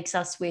where it takes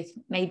us with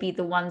maybe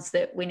the ones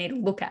that we need to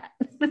look at.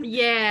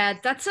 Yeah,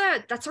 that's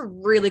a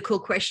really cool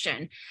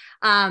question.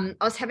 I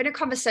was having a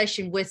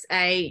conversation with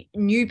a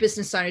new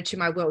business owner to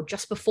my world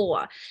just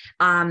before.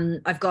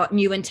 I've got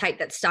new intake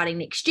that's starting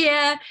next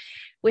year.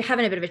 We're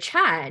having a bit of a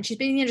chat, and she's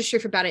been in the industry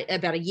for about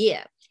a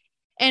year.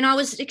 And I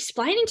was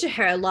explaining to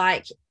her,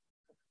 like,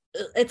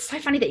 it's so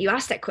funny that you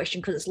asked that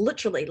question, because it's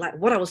literally like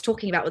what I was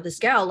talking about with this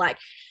girl. Like,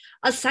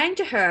 I was saying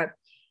to her,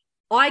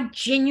 I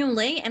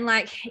genuinely, and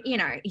like, you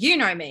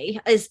know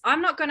me, is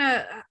I'm not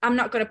gonna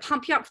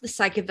pump you up for the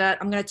sake of it.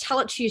 I'm gonna tell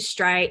it to you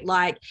straight.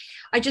 Like,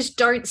 I just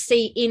don't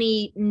see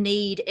any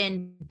need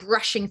in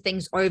brushing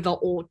things over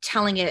or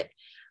telling it,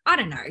 I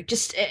don't know,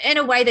 just in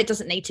a way that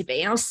doesn't need to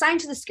be. And I was saying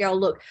to this girl,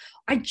 look,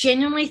 I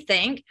genuinely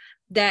think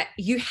that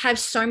you have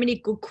so many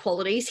good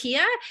qualities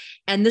here,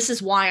 and this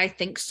is why I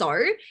think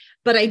so,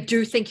 but I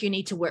do think you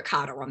need to work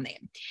harder on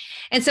them.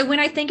 And so when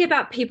I think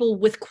about people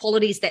with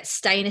qualities that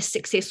stay in a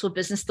successful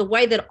business, the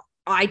way that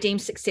I deem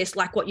success,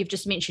 like what you've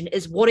just mentioned,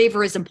 is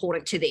whatever is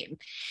important to them.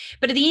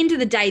 But at the end of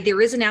the day,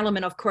 there is an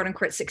element of quote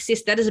unquote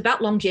success that is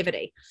about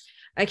longevity.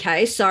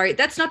 Okay, so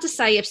that's not to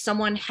say if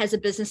someone has a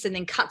business and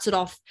then cuts it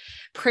off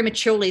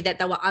prematurely that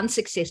they were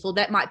unsuccessful.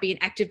 That might be an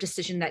active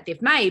decision that they've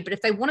made. But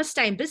if they want to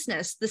stay in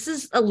business, this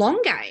is a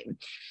long game.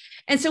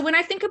 And so when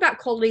I think about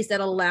qualities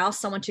that allow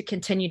someone to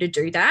continue to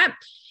do that,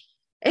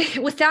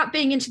 without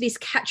being into these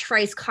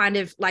catchphrase kind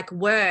of like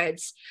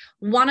words,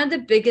 one of the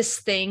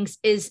biggest things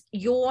is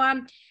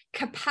your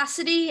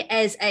capacity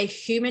as a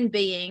human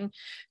being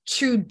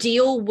to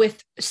deal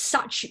with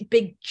such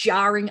big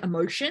jarring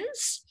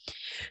emotions.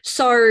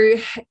 So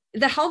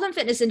the health and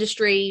fitness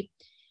industry,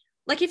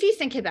 like if you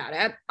think about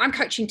it, I'm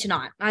coaching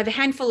tonight. I have a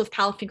handful of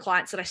powerlifting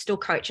clients that I still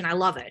coach and I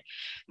love it.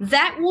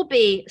 That will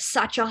be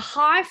such a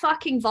high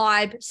fucking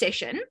vibe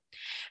session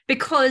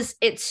because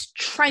it's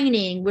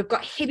training. We've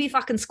got heavy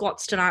fucking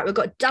squats tonight. We've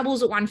got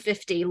doubles at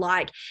 150.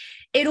 Like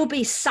it'll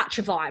be such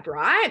a vibe,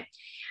 right?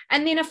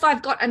 And then if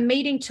I've got a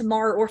meeting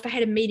tomorrow or if I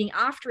had a meeting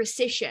after a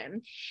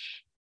session,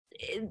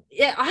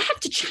 I have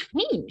to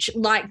change.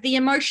 Like the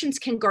emotions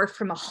can go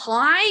from a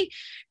high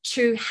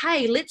to,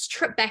 hey, let's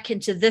trip back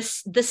into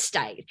this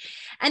state.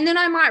 And then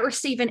I might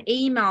receive an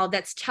email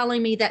that's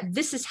telling me that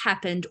this has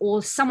happened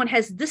or someone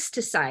has this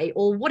to say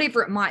or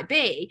whatever it might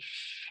be.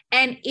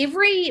 And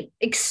every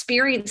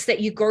experience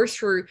that you go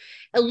through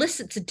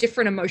elicits a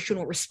different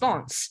emotional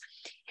response.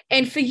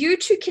 And for you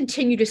to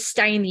continue to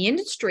stay in the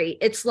industry,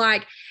 it's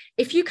like,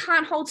 if you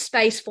can't hold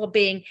space for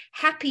being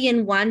happy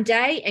in one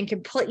day and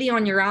completely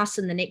on your ass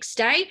in the next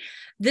day,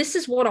 this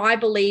is what I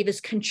believe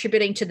is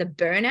contributing to the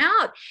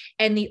burnout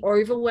and the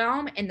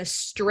overwhelm and the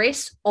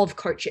stress of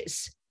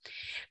coaches.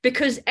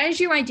 Because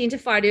as you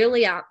identified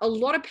earlier, a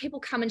lot of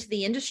people come into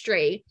the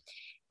industry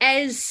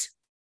as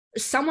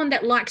someone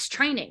that likes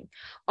training.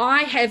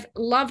 I have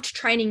loved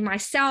training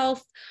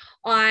myself.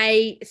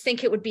 I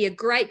think it would be a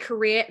great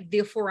career,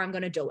 therefore I'm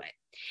going to do it.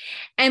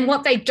 And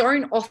what they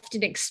don't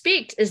often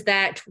expect is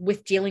that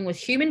with dealing with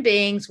human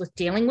beings, with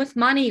dealing with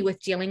money, with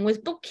dealing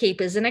with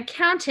bookkeepers and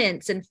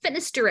accountants and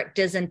fitness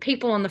directors and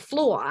people on the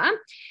floor,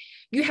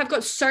 you have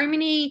got so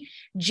many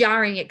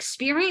jarring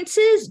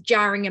experiences,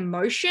 jarring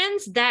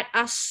emotions that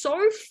are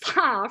so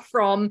far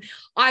from,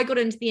 I got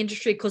into the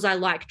industry because I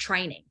like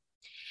training.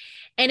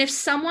 And if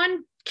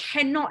someone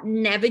cannot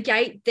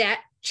navigate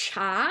that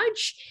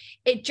charge,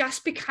 it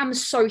just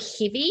becomes so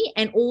heavy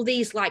and all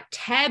these like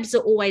tabs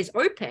are always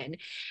open,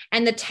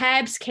 and the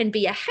tabs can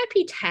be a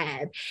happy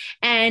tab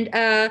and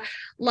a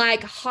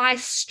like high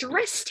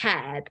stress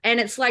tab. And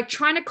it's like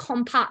trying to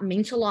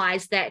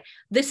compartmentalize that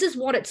this is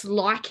what it's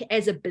like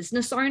as a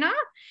business owner.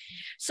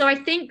 So I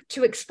think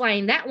to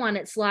explain that one,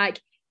 it's like,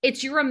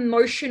 it's your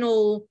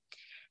emotional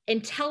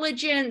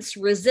intelligence,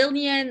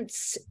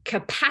 resilience,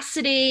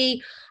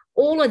 capacity,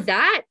 all of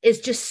that is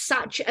just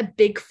such a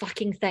big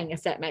fucking thing,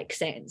 if that makes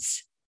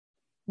sense.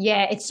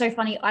 Yeah, it's so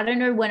funny. I don't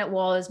know when it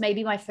was,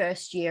 maybe my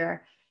first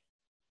year,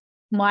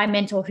 my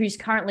mentor, who's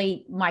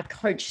currently my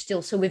coach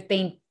still, so we've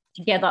been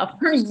together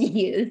for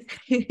years,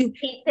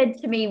 he said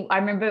to me, I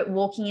remember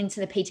walking into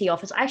the PT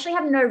office. I actually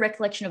have no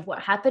recollection of what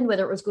happened,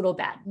 whether it was good or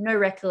bad, no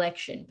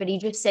recollection. But he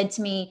just said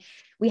to me,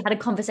 we had a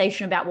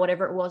conversation about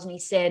whatever it was, and he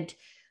said,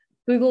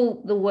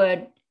 Google the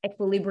word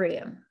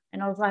equilibrium.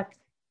 And I was like,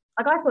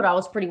 I thought I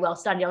was pretty well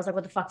studied. I was like,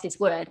 what the fuck's this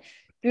word?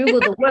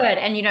 Google the word.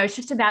 And, you know, it's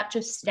just about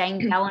just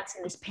staying balanced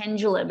in this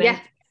pendulum. And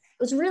it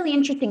was really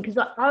interesting because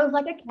I was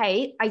like,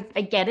 okay, I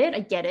get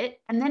it.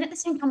 And then at the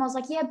same time, I was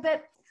like, yeah,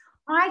 but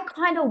I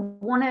kind of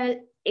want to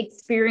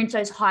experience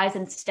those highs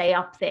and stay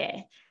up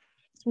there.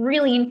 It's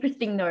really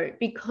interesting though,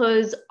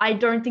 because I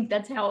don't think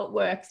that's how it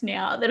works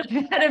now that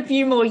I've had a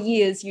few more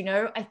years, you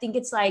know. I think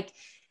it's like,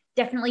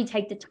 definitely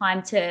take the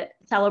time to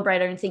celebrate.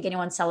 I don't think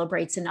anyone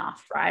celebrates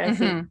enough, right? I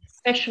think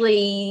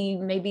especially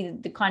maybe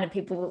the kind of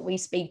people that we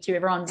speak to,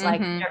 everyone's like,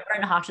 you know, their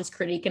own harshest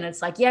critic, and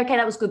it's like, yeah, okay,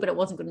 that was good, but it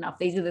wasn't good enough.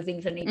 These are the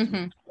things I need to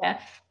do. Yeah.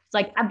 It's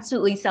like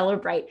absolutely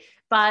celebrate.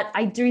 But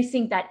I do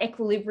think that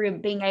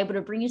equilibrium, being able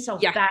to bring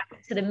yourself back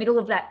to the middle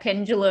of that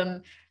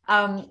pendulum.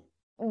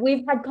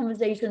 We've had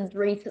conversations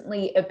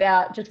recently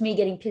about just me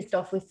getting pissed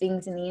off with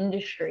things in the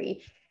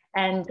industry.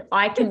 And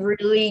I can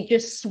really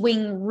just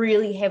swing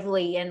really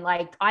heavily. And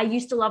like, I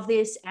used to love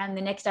this. And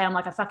the next day I'm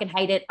like, I fucking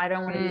hate it. I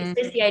don't want to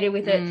be associated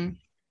with it.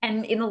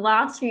 And in the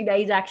last few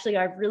days, actually,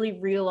 I've really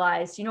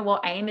realized, you know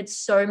what, Aim, it's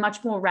so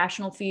much more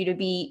rational for you to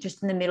be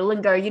just in the middle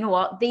and go, you know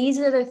what, these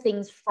are the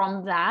things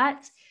from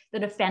that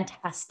are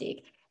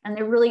fantastic. And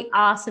there really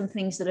are some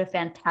things that are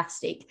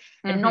fantastic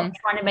and not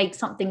trying to make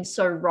something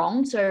so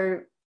wrong. So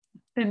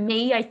for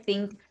me, I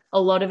think a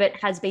lot of it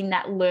has been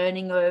that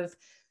learning of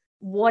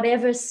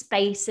whatever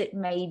space it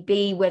may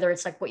be, whether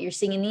it's like what you're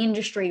seeing in the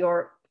industry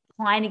or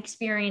client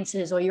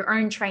experiences or your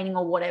own training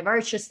or whatever.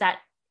 It's just that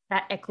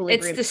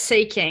equilibrium. It's the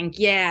seeking.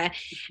 Yeah.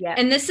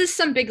 And this is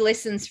some big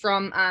lessons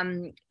from,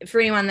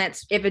 for anyone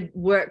that's ever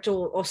worked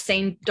or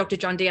seen Dr.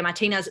 John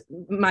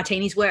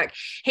Demartini's work.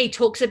 He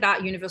talks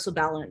about universal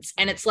balance.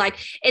 And it's like,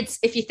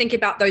 if you think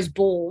about those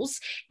balls,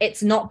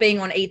 it's not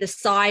being on either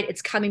side,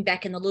 it's coming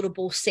back and the little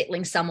ball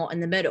settling somewhat in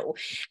the middle.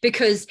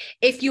 Because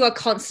if you are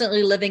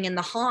constantly living in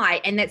the high,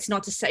 and that's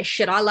not to say,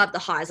 shit, I love the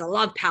highs, I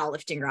love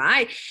powerlifting,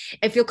 right?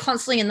 If you're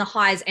constantly in the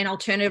highs, and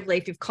alternatively,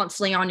 if you're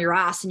constantly on your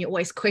ass and you're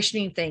always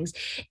questioning things,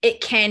 it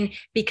can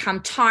become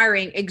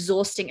tiring,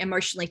 exhausting,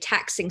 emotionally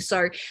taxing.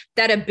 So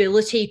that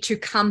ability to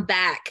come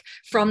back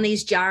from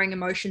these jarring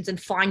emotions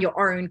and find your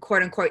own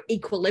quote unquote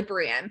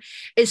equilibrium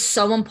is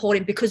so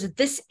important, because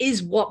this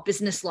is what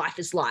business life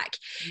is like.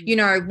 You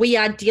know, we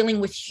are dealing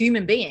with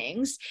human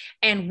beings,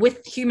 and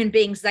with human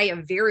beings, they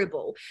are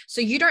variable.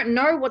 So you don't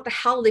know what the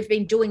hell they've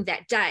been doing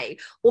that day,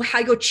 or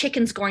how your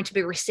chicken's going to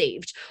be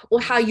received, or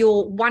how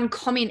your one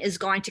comment is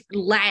going to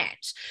land.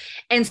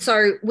 And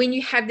so when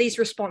you have these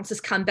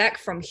responses come back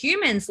from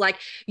humans. Like,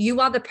 you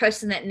are the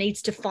person that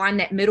needs to find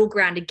that middle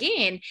ground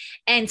again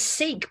and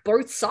seek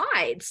both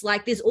sides.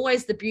 Like, there's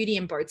always the beauty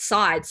in both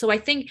sides. So I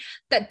think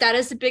that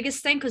is the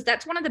biggest thing, because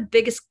that's one of the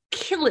biggest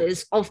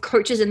killers of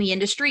coaches in the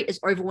industry is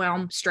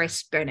overwhelm,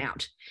 stress,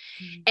 burnout.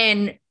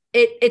 And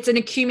it's an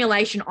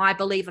accumulation, I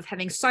believe, of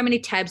having so many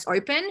tabs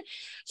open,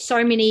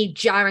 so many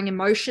jarring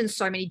emotions,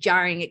 so many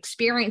jarring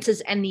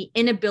experiences, and the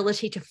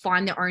inability to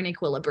find their own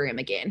equilibrium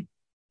again.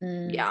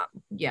 Yeah.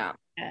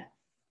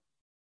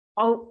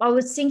 I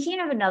was thinking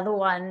of another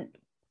one,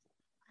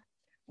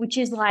 which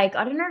is like,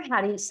 I don't know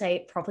how to say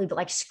it properly, but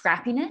like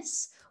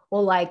scrappiness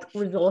or like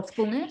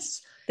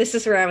resourcefulness. This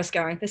is where I was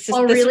going. This is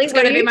really?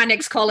 going to be my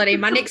next quality.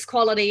 My next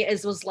quality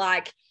was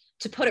like,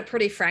 to put it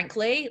pretty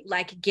frankly,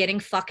 like getting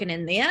fucking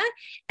in there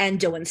and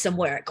doing some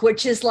work,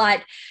 which is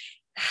like,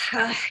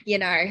 you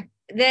know,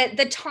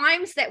 the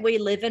times that we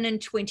live in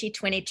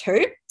 2022,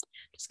 I'm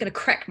just going to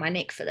crack my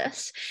neck for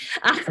this,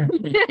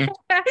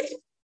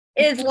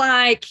 is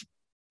like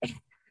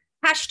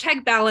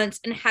hashtag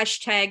balance and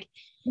hashtag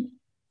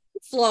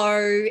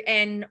flow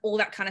and all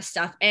that kind of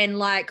stuff. And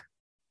like,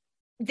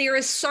 there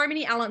is so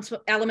many elements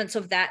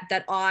of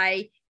that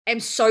I am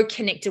so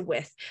connected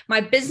with. My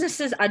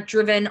businesses are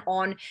driven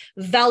on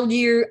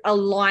value,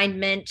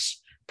 alignment,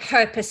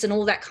 purpose, and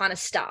all that kind of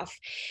stuff.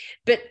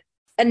 But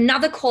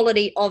another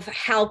quality of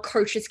how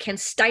coaches can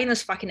stay in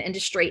this fucking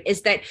industry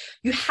is that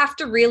you have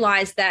to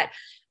realize that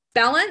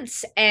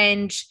balance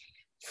and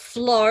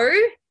flow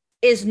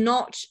is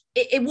not,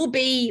 it will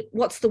be,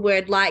 what's the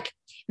word, like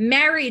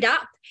married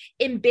up,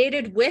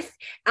 embedded with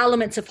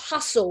elements of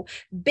hustle,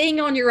 being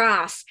on your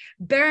ass,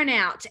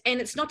 burnout. And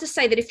it's not to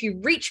say that if you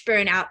reach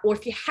burnout or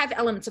if you have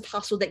elements of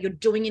hustle that you're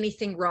doing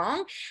anything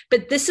wrong,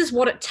 but this is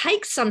what it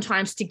takes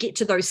sometimes to get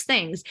to those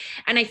things.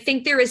 And I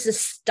think there is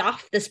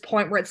this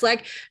point where it's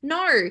like,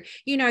 no,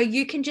 you know,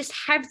 you can just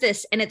have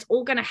this and it's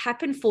all going to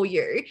happen for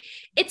you.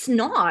 It's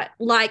not.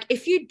 Like,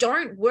 if you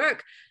don't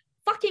work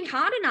fucking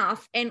hard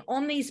enough and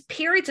on these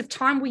periods of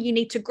time where you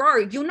need to grow,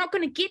 you're not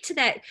going to get to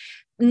that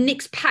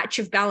next patch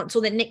of balance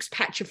or the next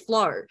patch of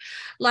flow.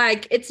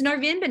 Like, it's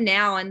November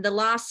now, and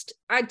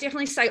I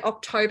definitely say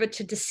October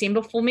to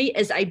December for me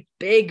is a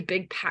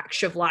big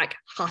patch of like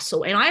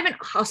hustle. And I haven't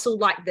hustled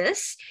like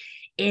this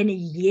in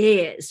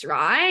years,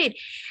 right?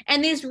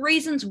 And there's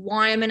reasons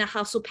why I'm in a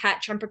hustle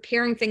patch. I'm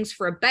preparing things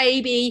for a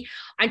baby.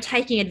 I'm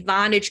taking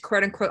advantage,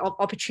 quote unquote, of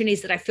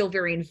opportunities that I feel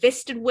very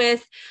invested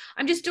with.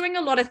 I'm just doing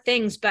a lot of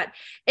things, but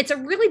it's a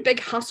really big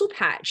hustle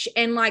patch.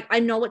 And like, I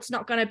know it's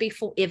not going to be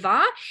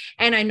forever,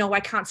 and I know I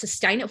can't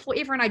sustain it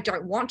forever, and I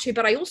don't want to,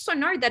 but I also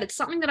know that it's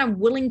something that I'm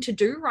willing to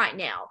do right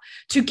now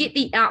to get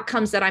the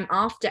outcomes that I'm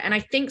after. And I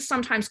think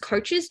sometimes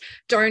coaches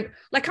don't,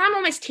 like, I'm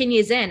almost 10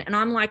 years in and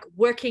I'm like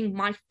working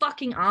my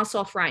fucking ass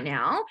off right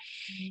now.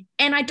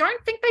 And I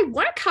don't think they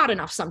work hard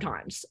enough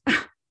sometimes.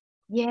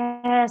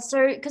 Yeah.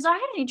 So, because I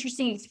had an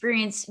interesting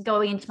experience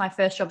going into my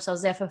first job. So I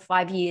was there for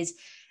 5 years.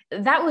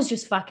 That was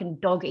just fucking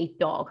dog eat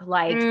dog.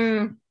 Like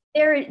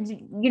there,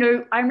 you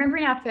know, I remember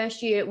in our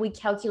first year, we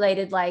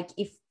calculated like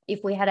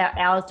if we had our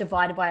hours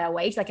divided by our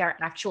wage, like our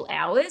actual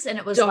hours, and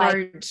it was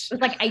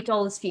like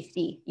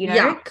 $8.50, you know,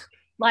 Yuck.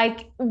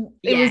 Like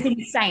it was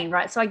insane,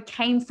 right? So I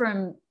came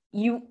from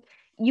you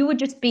would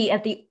just be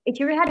if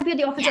you had to be at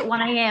the office at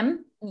 1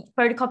 a.m.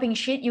 photocopying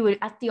shit, you were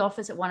at the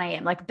office at 1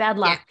 a.m. Like, bad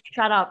luck,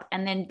 shut up,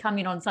 and then come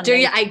in on Sunday. Do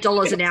your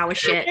 $8 an hour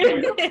shit.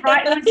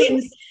 Right?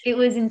 It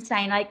was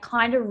insane. I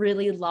kind of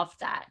really loved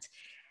that.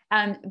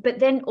 But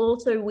then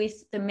also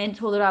with the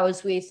mentor that I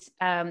was with,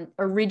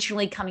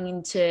 originally coming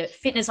into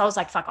fitness, I was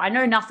like, fuck, I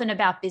know nothing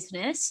about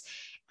business.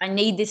 I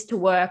need this to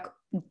work.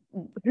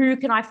 Who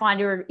can I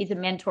find who is a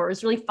mentor? It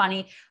was really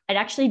funny. I'd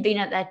actually been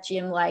at that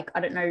gym, like,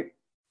 I don't know,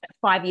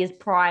 5 years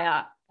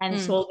prior, and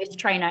saw this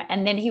trainer,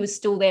 and then he was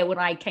still there when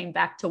I came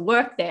back to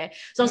work there.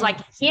 So I was like,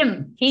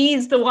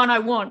 he's the one I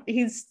want.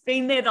 He's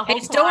been there the whole time.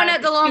 He's doing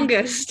it the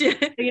longest.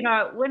 You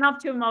know, went up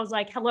to him. I was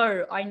like,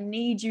 hello, I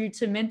need you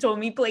to mentor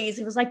me, please.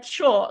 He was like,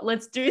 sure,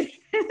 let's do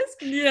this.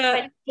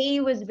 Yeah. But he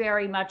was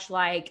very much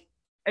like,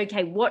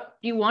 okay, what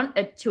do you want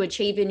to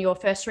achieve in your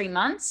first 3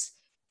 months?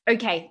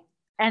 Okay.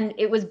 And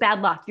it was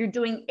bad luck. You're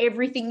doing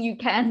everything you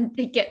can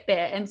to get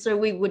there. And so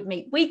we would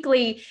meet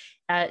weekly,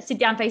 sit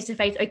down face to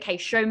face. Okay,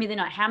 show me the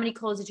night. How many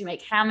calls did you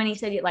make? How many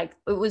said you? Like,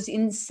 it was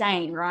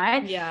insane,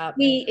 right? Yeah.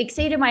 He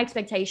exceeded my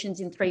expectations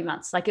in 3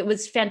 months. Like, it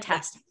was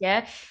fantastic.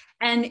 Yeah.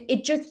 And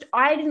it just,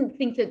 I didn't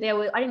think that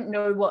I didn't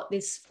know what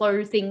this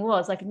flow thing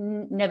was. Like,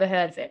 never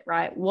heard of it,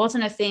 right?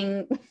 Wasn't a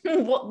thing.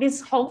 What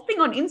this whole thing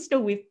on Insta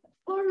with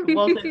flow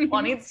wasn't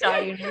on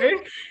Insta, you know,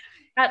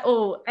 at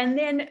all. And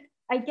then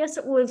I guess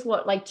it was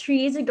like 2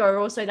 years ago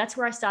or so, that's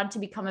where I started to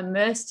become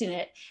immersed in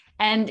it.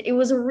 And it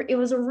was a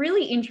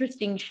really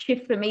interesting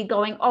shift for me,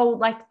 going,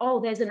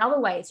 there's another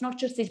way. It's not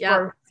just this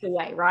growth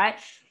way, right?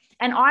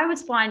 And I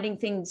was finding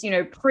things, you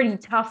know, pretty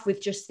tough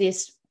with just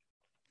this.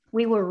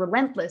 We were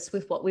relentless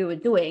with what we were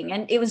doing,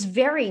 and it was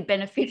very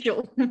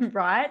beneficial,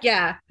 right?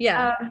 Yeah.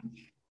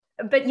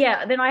 But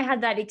yeah, then I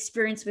had that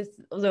experience with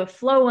the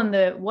flow and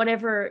the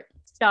whatever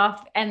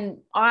stuff. And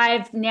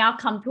I've now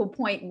come to a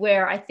point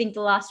where I think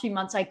the last few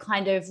months I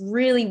kind of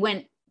really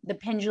the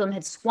pendulum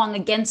had swung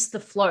against the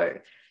flow.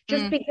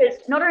 Just because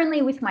not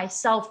only with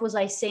myself was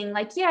I seeing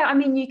like, yeah, I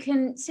mean, you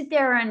can sit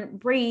there and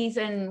breathe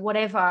and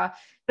whatever,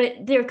 but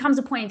there comes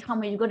a point in time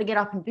where you've got to get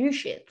up and do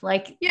shit.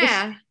 Like,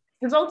 yeah,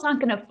 results aren't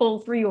going to fall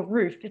through your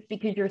roof just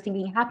because you're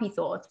thinking happy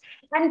thoughts.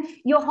 And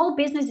your whole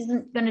business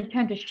isn't going to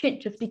turn to shit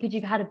just because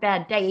you've had a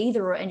bad day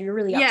either, and you're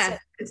really upset,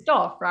 pissed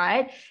off,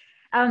 right?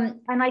 And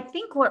I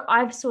think what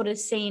I've sort of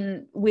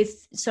seen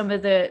with some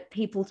of the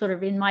people sort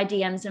of in my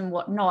DMs and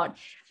whatnot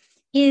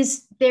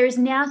is there is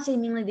now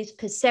seemingly this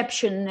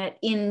perception that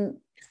in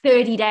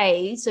 30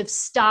 days of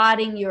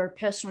starting your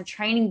personal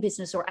training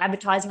business or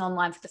advertising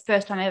online for the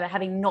first time ever,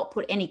 having not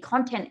put any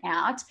content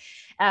out,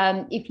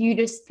 if you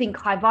just think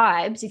high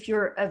vibes, if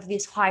you're of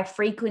this high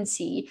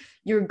frequency,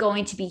 you're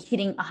going to be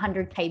hitting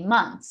 100K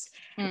months.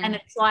 And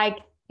it's like,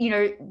 you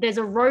know, there's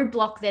a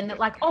roadblock then that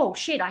like, oh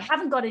shit, I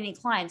haven't got any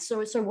clients.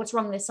 So what's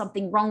wrong? There's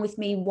something wrong with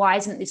me. Why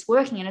isn't this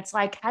working? And it's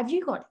like, have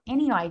you got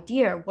any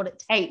idea what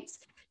it takes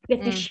to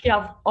get this shit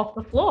off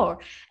the floor?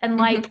 And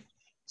like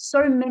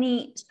so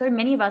many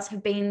of us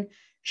have been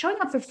showing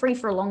up for free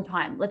for a long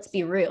time. Let's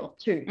be real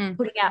too,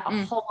 putting out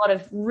a whole lot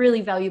of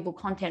really valuable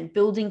content,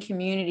 building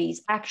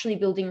communities, actually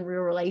building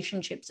real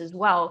relationships as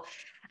well.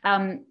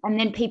 And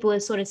then people are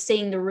sort of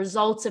seeing the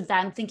results of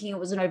that and thinking it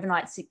was an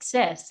overnight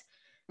success.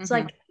 It's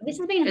like, this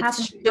has been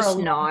happening for a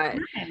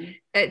long time.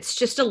 It's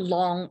just a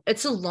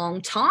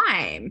long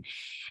time.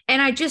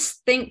 And I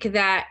just think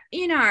that,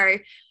 you know,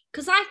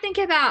 because I think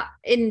about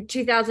in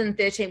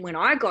 2013 when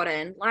I got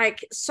in,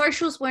 like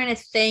socials weren't a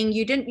thing.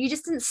 You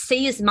just didn't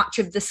see as much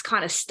of this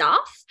kind of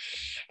stuff.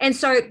 And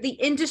so the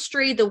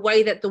industry, the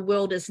way that the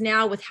world is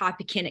now with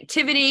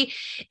hyperconnectivity,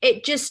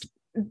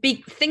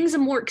 things are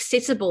more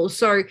accessible.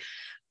 So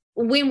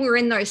when we're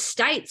in those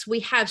states, we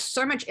have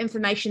so much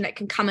information that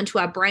can come into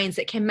our brains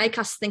that can make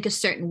us think a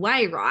certain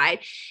way, right?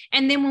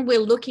 And then when we're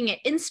looking at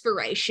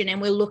inspiration and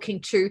we're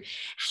looking to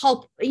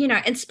help, you know,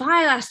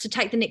 inspire us to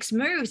take the next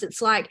moves,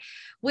 it's like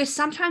we're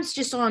sometimes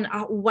just on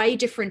a way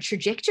different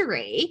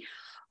trajectory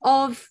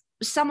of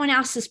someone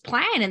else's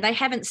plan, and they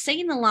haven't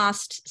seen the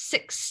last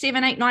 6,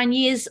 7, 8, 9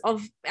 years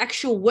of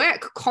actual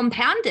work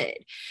compounded.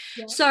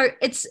 Yeah. So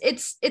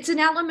it's an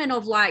element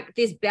of like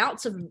there's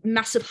bouts of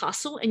massive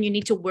hustle and you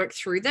need to work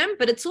through them,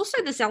 but it's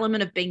also this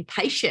element of being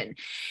patient.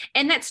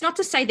 And that's not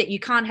to say that you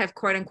can't have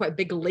quote unquote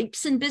big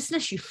leaps in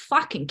business. You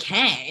fucking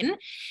can.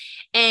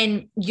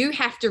 And you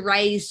have to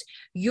raise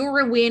your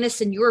awareness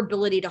and your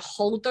ability to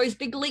hold those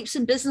big leaps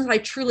in business. I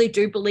truly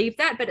do believe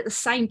that. But at the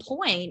same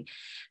point,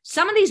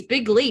 some of these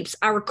big leaps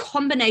are a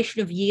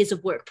combination of years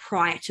of work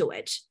prior to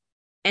it.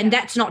 And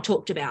that's not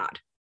talked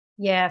about.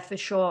 Yeah, for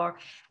sure.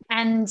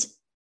 And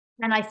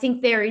I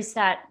think there is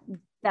that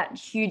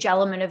huge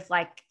element of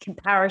like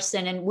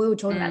comparison. And we were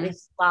talking about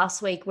this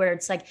last week where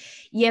it's like,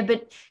 yeah,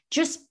 but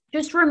just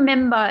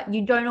remember,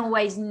 you don't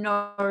always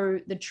know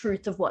the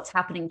truth of what's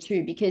happening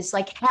too, because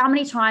like how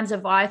many times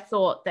have I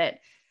thought that,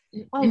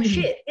 oh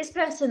shit, this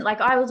person,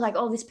 like I was like,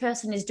 oh, this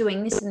person is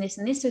doing this and this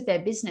and this with their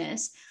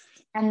business.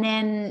 And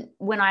then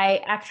when I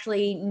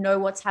actually know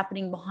what's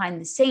happening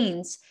behind the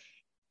scenes,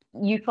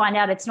 you find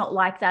out it's not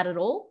like that at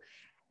all.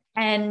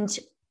 And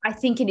I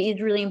think it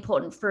is really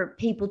important for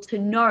people to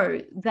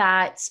know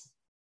that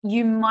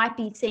you might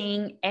be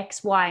seeing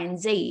X, Y, and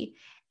Z,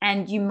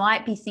 and you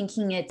might be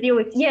thinking it.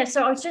 Yeah.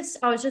 So I was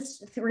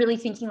just really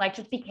thinking like,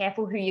 just be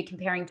careful who you're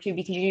comparing to,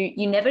 because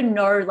you never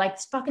know, like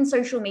fucking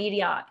social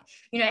media,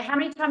 you know, how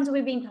many times have we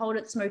been told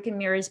it's smoke and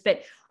mirrors?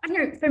 But I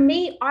don't know, for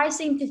me, I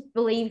seem to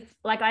believe,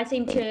 like have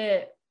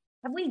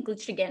we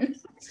glitched again?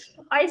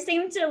 I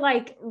seem to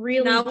like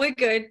really. No, we're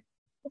good.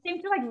 I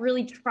seem to like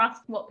really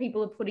trust what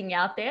people are putting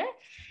out there.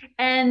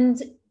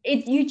 And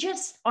you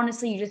just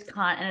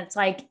can't. And it's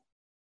like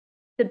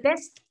the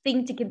best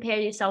thing to compare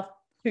yourself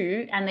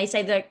to, and they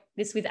say that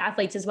this with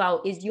athletes as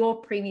well, is your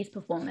previous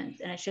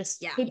performance. And it's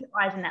just keep your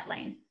eyes in that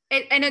lane.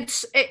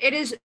 It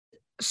is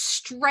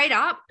straight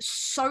up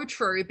so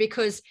true,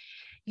 because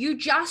you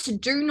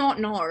just do not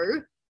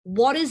know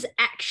what is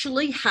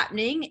actually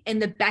happening in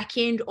the back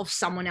end of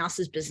someone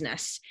else's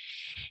business.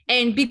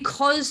 And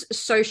because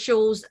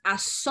socials are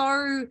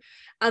so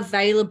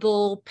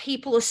available,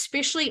 people,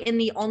 especially in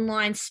the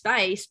online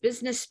space,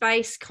 business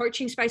space,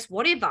 coaching space,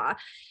 whatever,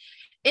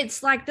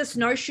 it's like this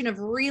notion of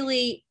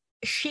really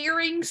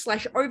sharing /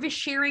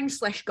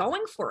 oversharing /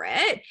 going for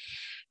it.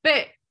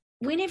 But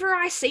whenever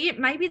I see it,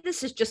 maybe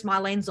this is just my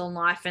lens on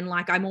life, and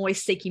like I'm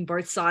always seeking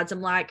both sides. I'm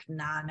like,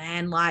 nah,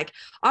 man, like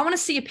I want to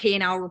see your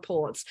P&L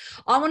reports.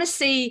 I want to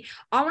see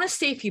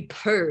if you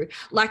poo.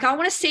 Like I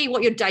want to see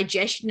what your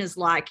digestion is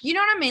like. You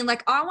know what I mean?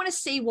 Like I want to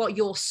see what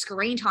your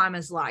screen time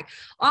is like.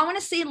 I want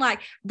to see,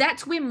 like,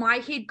 that's where my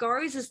head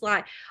goes, is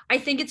like, I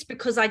think it's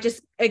because I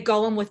just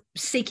go on with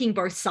seeking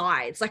both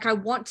sides. Like I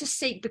want to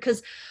seek,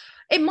 because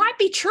it might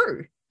be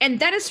true and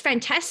that is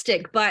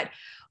fantastic, but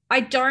I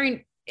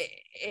don't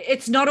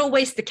it's not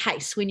always the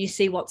case when you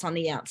see what's on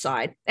the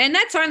outside. And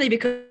that's only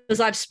because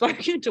I've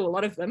spoken to a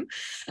lot of them.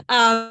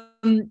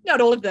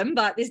 Not all of them,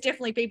 but there's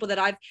definitely people that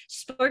I've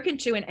spoken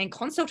to and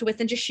consulted with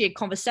and just shared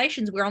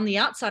conversations where on the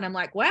outside, I'm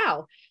like,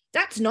 wow,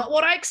 that's not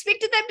what I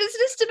expected that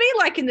business to be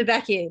like in the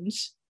back end.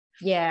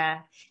 Yeah,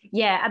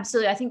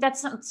 absolutely. I think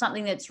that's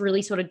something that's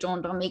really sort of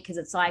dawned on me, because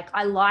it's like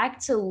I like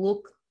to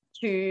look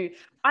to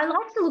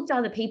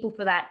other people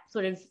for that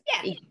sort of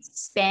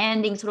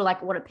expanding, sort of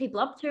like, what are people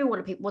up to,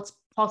 what's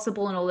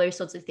possible, and all those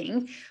sorts of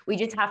things. We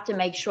just have to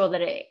make sure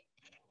that it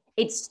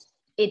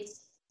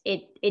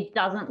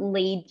doesn't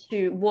lead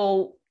to,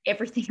 well,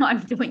 everything I'm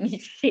doing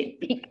is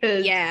shit,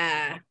 because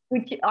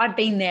I've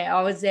been there.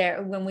 I was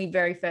there when we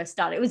very first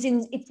started. It's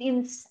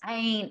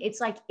insane.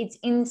 It's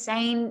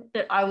insane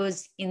that I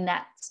was in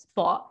that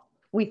spot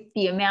with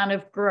the amount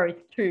of growth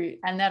too.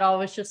 And that I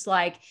was just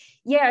like,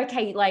 yeah,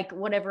 okay, like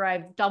whatever,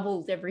 I've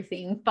doubled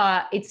everything,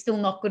 but it's still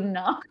not good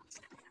enough.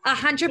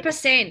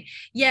 100%.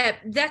 Yeah,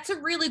 that's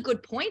a really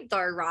good point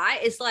though, right?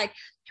 It's like,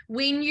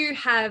 when you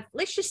have,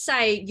 let's just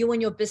say you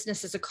and your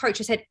business as a coach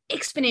has had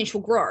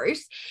exponential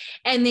growth,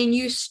 and then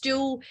you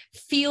still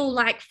feel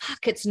like,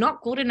 fuck, it's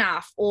not good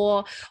enough,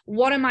 or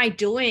what am I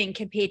doing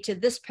compared to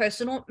this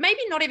person, or maybe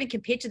not even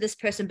compared to this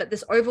person, but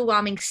this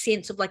overwhelming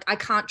sense of like, I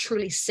can't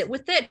truly sit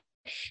with it,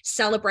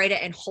 celebrate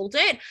it, and hold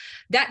it.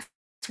 That's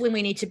when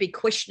we need to be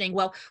questioning,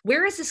 well,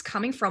 where is this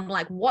coming from?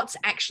 Like, what's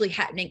actually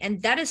happening?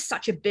 And that is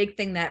such a big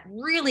thing that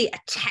really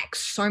attacks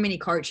so many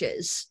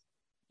coaches.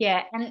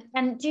 Yeah.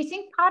 And do you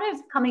think part of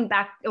coming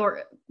back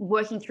or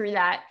working through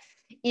that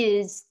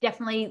is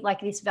definitely like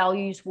this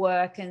values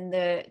work and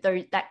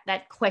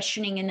that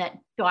questioning and that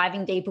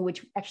diving deeper,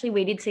 which actually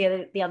we did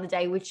see the other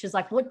day, which is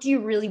like, what do you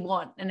really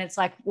want? And it's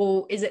like,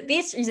 well, is it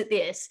this? Is it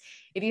this?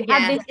 If you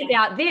have this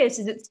about this,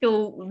 is it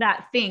still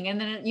that thing?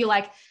 And then you're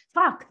like,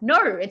 fuck, no,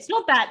 it's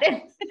not that.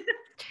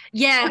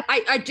 Yeah,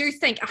 I do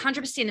think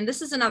 100%. And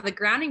this is another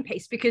grounding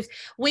piece, because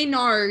we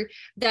know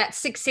that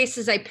success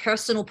is a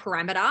personal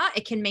parameter.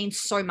 It can mean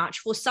so much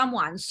for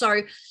someone.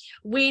 So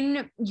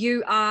when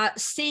you are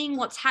seeing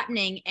what's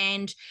happening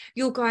and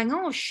you're going,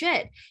 oh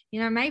shit,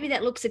 maybe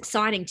that looks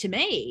exciting to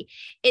me,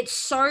 it's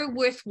so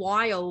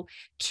worthwhile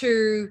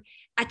to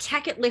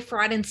attack it left,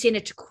 right, and center,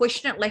 to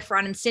question it left,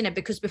 right, and center,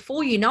 because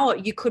before you know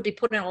it, you could be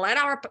putting a ladder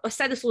up. I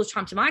say this all the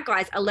time to my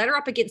guys, a ladder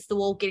up against the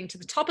wall, getting to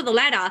the top of the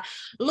ladder,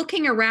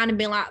 looking around and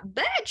being like,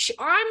 bitch,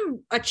 I'm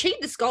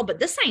achieved this goal, but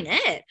this ain't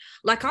it.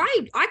 Like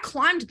I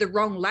climbed the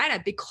wrong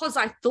ladder because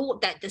I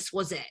thought that this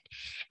was it.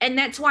 And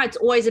that's why it's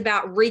always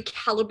about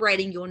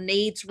recalibrating your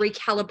needs,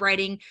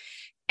 recalibrating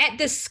at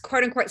this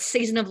quote unquote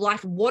season of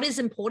life, what is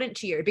important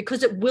to you,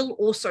 because it will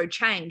also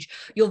change.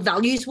 Your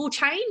values will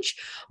change.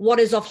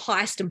 What is of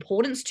highest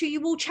importance to you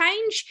will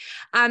change,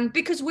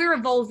 because we're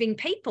evolving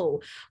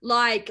people.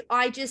 Like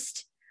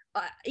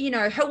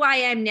who I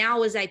am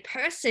now as a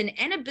person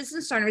and a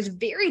business owner is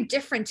very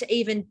different to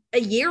even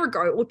a year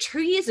ago or 2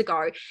 years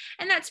ago.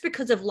 And that's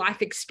because of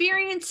life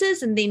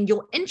experiences, and then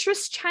your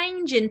interests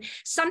change, and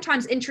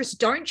sometimes interests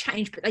don't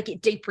change, but they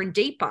get deeper and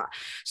deeper.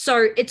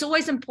 So it's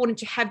always important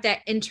to have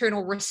that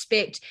internal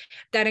respect,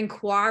 that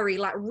inquiry,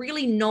 like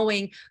really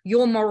knowing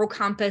your moral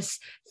compass,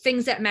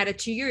 things that matter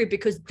to you,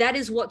 because that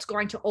is what's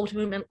going to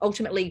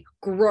ultimately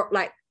grow,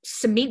 like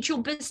cement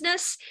your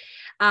business,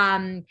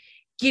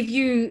 give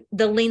you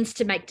the lens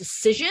to make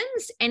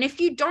decisions. And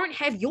if you don't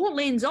have your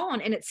lens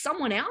on and it's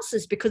someone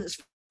else's because it's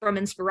from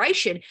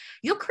inspiration,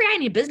 you're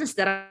creating a business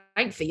that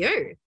ain't for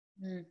you.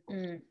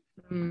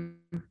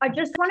 I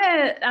just want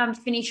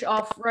to finish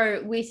off,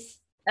 Ro, with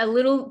a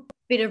little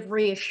bit of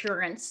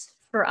reassurance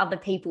for other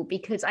people,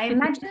 because I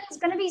imagine there's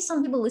going to be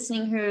some people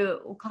listening who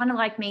are kind of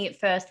like me at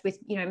first, with,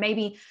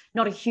 maybe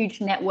not a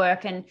huge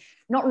network and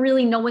not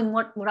really knowing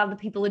what other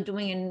people are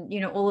doing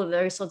and, all of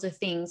those sorts of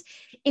things.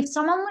 If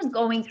someone was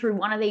going through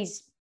one of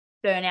these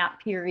burnout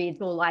periods,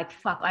 or like,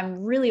 fuck,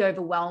 I'm really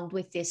overwhelmed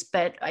with this,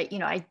 but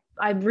I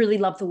really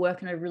love the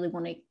work and I really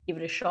want to give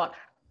it a shot.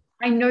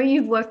 I know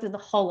you've worked with a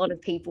whole lot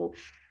of people.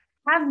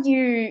 Have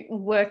you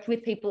worked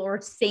with people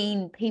or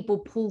seen people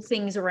pull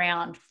things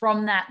around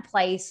from that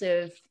place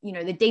of,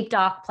 the deep,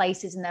 dark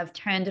places, and they've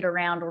turned it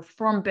around, or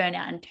from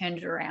burnout and turned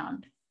it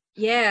around?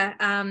 Yeah.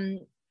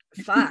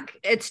 Fuck.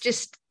 It's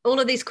just all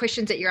of these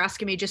questions that you're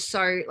asking me, just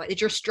so like, they're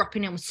just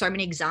dropping in with so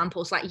many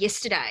examples. Like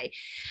yesterday,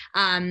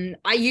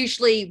 I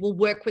usually will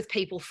work with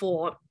people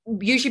for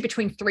usually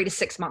between 3 to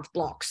 6 month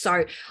blocks.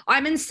 So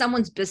I'm in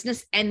someone's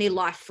business and their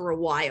life for a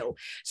while.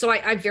 So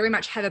I very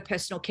much have a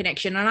personal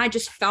connection. And I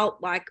just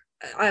felt like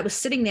I was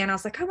sitting there and I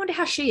was like, I wonder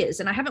how she is.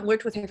 And I haven't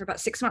worked with her for about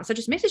 6 months. I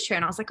just messaged her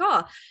and I was like,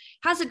 oh,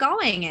 how's it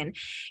going? And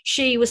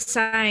she was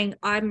saying,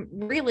 I'm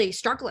really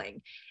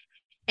struggling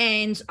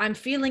and I'm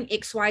feeling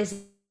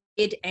XYZ.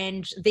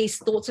 And these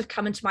thoughts have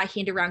come into my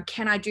head around,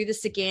 can I do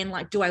this again?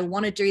 Like, do I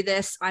want to do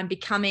this? I'm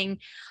coming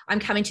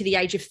to the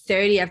age of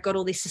 30. I've got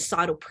all these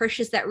societal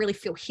pressures that really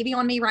feel heavy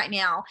on me right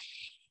now.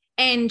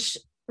 And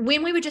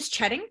when we were just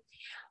chatting,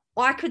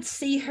 I could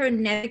see her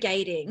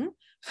navigating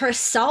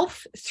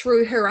herself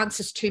through her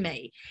answers to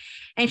me.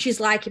 And she's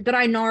like, but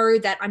I know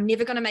that I'm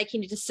never going to make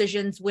any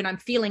decisions when I'm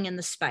feeling in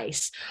the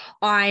space.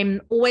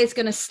 I'm always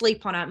going to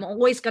sleep on it. I'm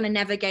always going to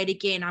navigate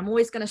again. I'm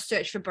always going to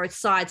search for both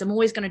sides. I'm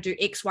always going to do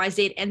X, Y,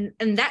 Z.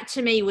 And that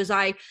to me was,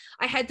 I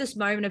had this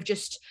moment of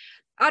just,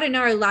 I don't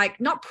know, like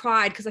not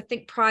pride, because I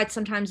think pride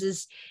sometimes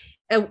is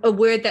a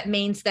word that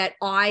means that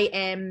I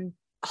am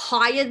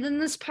higher than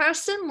this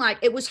person. Like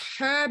it was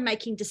her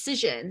making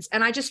decisions.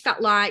 And I just felt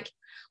like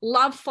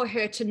love for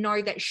her to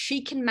know that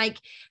she can make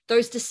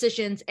those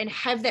decisions and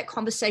have that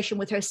conversation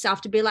with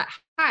herself to be like,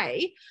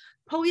 hey,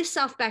 pull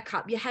yourself back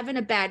up. You're having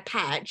a bad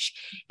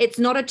patch. It's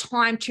not a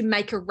time to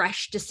make a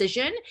rash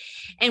decision.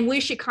 And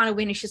where she kind of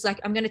went, and she's like,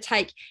 I'm going to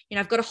take,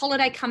 I've got a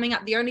holiday coming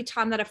up. The only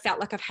time that I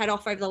felt like I've had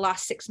off over the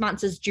last 6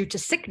 months is due to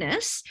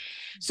sickness.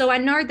 So I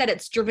know that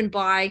it's driven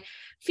by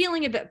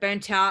feeling a bit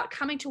burnt out,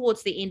 coming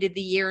towards the end of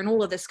the year and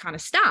all of this kind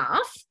of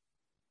stuff.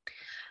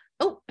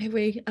 Oh,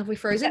 are we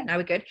frozen? Yeah. No,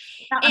 we're good.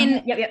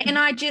 And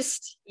I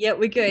just,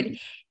 we're good.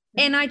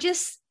 And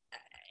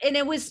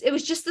it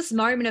was just this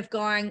moment of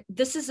going,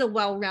 this is a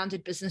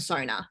well-rounded business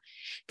owner.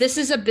 This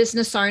is a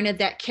business owner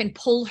that can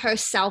pull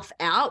herself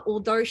out,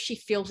 although she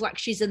feels like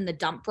she's in the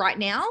dump right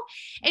now.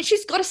 And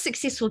she's got a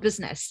successful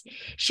business.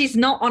 She's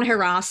not on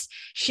her ass.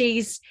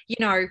 She's,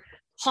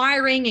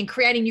 hiring and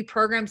creating new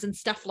programs and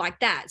stuff like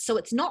that. So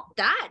it's not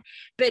that,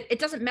 but it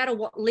doesn't matter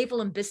what level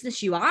in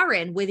business you are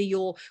in, whether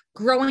you're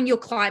growing your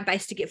client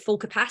base to get full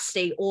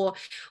capacity or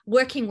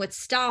working with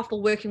staff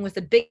or working with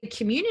a big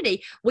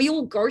community, we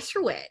all go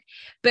through it.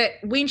 But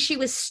when she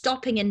was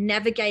stopping and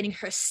navigating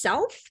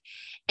herself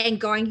and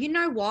going, you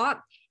know what?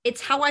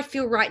 It's how I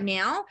feel right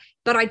now,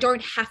 but I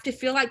don't have to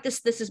feel like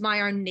this. This is my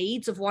own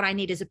needs of what I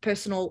need as a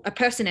person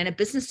and a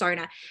business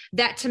owner.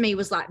 That to me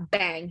was like,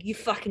 bang, you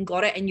fucking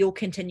got it, and you'll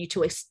continue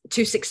to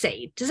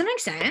succeed. Does it make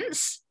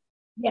sense?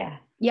 Yeah,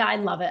 I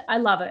love it. I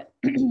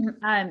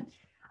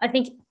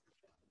think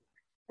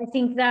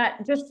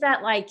that just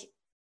that, like,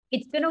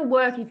 it's gonna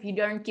work if you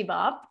don't give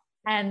up,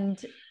 and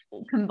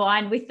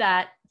combined with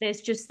that,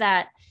 there's just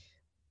that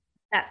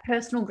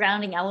personal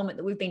grounding element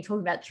that we've been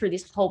talking about through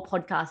this whole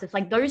podcast. It's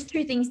like those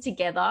two things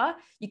together,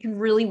 you can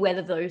really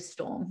weather those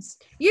storms.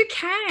 You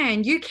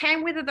can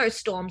weather those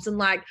storms. And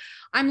like,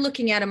 I'm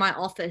looking out of my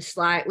office,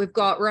 like we're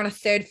on a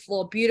 3rd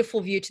floor,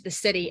 beautiful view to the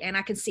city, and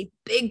I can see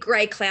big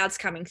gray clouds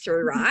coming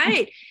through,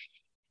 right?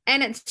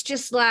 And it's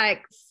just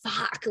like,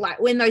 fuck,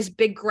 like when those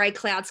big gray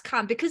clouds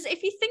come, because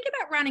if you think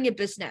about running a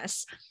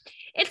business,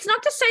 it's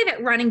not to say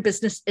that running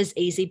business is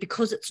easy,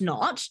 because it's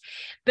not,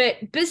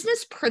 but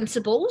business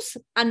principles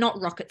are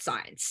not rocket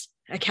science.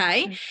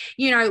 Okay.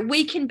 Mm-hmm.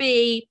 We can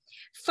be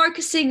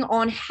focusing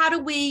on how do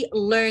we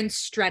learn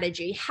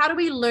strategy? How do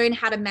we learn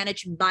how to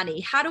manage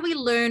money? How do we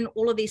learn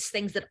all of these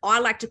things that I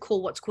like to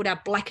call what's called our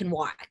black and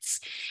whites?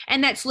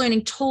 And that's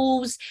learning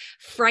tools,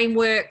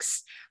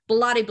 frameworks,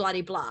 blah,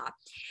 blah, blah.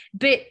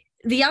 But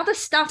the other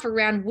stuff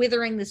around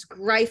weathering this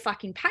gray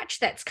fucking patch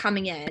that's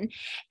coming in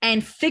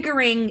and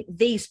figuring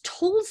these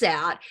tools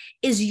out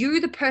is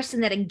you, the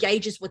person that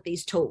engages with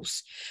these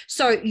tools.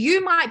 So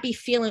you might be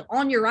feeling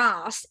on your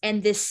ass,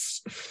 and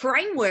this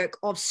framework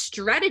of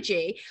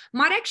strategy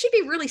might actually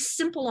be really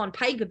simple on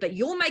paper, but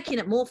you're making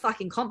it more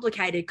fucking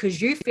complicated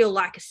because you feel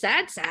like a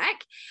sad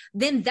sack.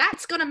 Then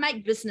that's going to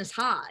make business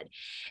hard.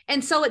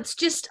 And so I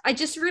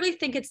just really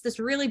think it's this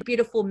really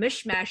beautiful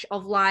mishmash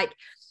of like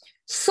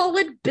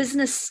solid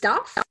business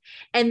stuff,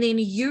 and then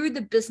you,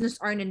 the business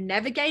owner,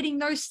 navigating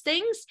those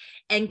things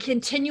and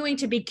continuing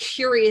to be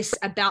curious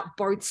about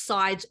both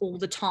sides all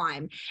the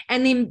time,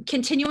 and then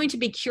continuing to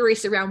be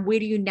curious around, where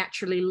do you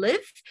naturally live?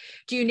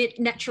 Do you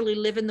naturally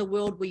live in the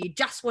world where you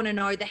just want to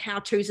know the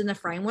how-tos and the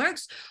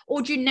frameworks,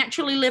 or do you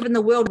naturally live in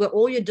the world where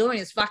all you're doing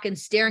is fucking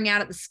staring out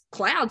at the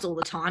clouds all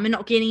the time and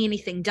not getting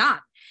anything done?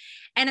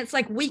 And it's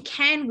like, we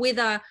can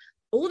weather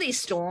all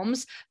these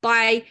storms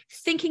by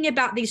thinking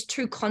about these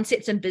two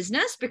concepts in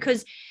business,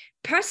 because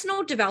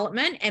personal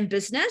development and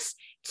business,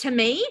 to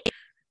me,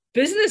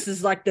 business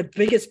is like the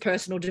biggest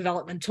personal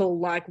development tool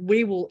like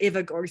we will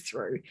ever go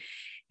through.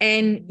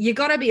 And you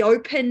got to be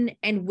open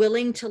and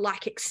willing to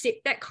like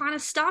accept that kind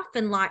of stuff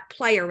and like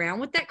play around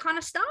with that kind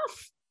of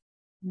stuff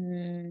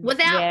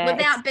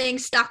without being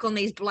stuck on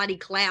these bloody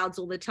clouds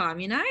all the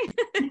time, Yeah,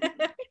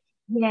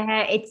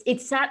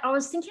 it's that. I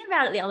was thinking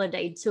about it the other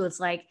day too. It's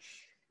like,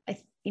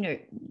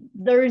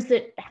 those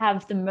that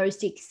have the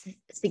most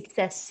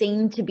success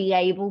seem to be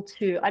able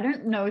to, I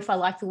don't know if I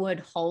like the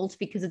word hold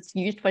because it's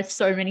used by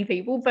so many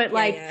people, but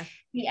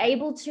be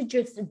able to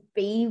just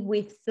be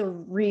with the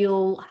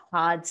real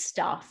hard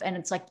stuff. And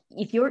it's like,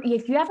 if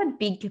you have a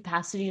big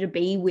capacity to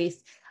be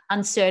with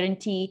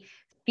uncertainty,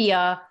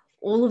 fear,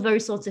 all of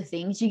those sorts of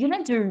things, you're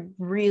going to do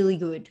really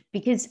good,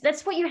 because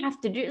that's what you have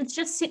to do. It's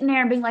just sitting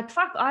there and being like,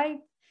 fuck, I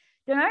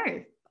don't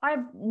know.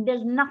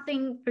 There's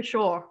nothing for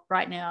sure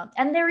right now.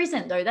 And there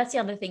isn't, though. That's the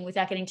other thing,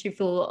 without getting too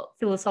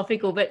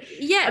philosophical. But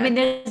yeah, I mean,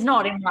 there's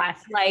not in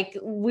life. Like,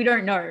 we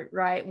don't know,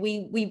 right?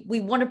 We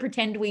want to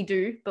pretend we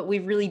do, but we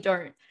really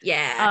don't.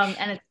 Yeah.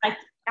 And it's like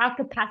our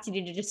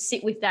capacity to just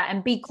sit with that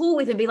and be cool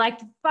with it, be like,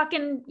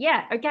 fucking,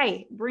 yeah,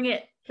 okay, bring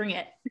it.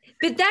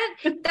 But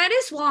that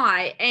is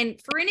why,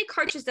 and for any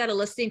coaches that are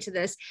listening to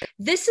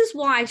this is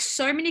why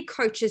so many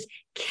coaches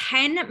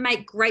can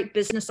make great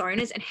business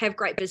owners and have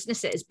great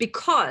businesses,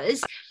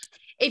 because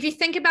if you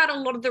think about a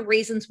lot of the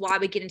reasons why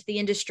we get into the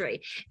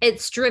industry,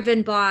 it's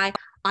driven by,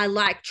 I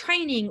like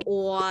training,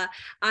 or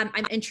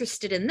I'm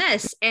interested in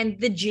this. And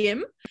the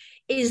gym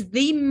is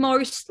the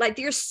most, like,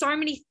 there are so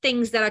many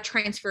things that are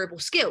transferable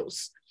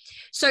skills.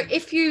 So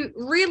if you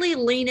really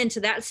lean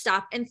into that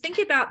stuff and think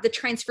about the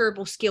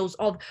transferable skills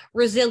of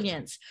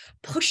resilience,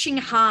 pushing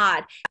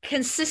hard,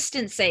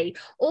 consistency,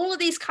 all of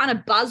these kind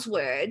of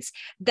buzzwords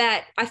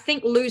that I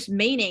think lose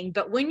meaning.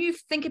 But when you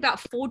think about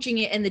forging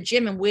it in the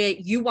gym and where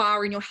you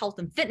are in your health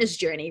and fitness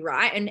journey,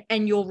 right,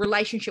 and your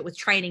relationship with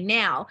training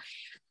now,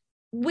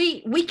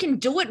 we can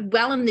do it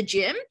well in the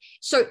gym.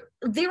 So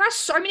there are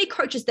so many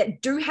coaches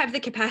that do have the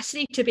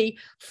capacity to be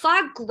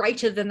far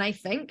greater than they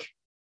think,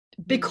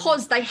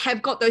 because they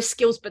have got those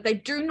skills, but they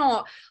do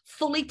not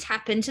fully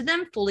tap into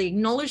them, fully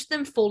acknowledge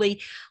them,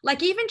 fully,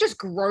 like, even just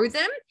grow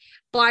them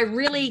by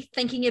really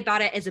thinking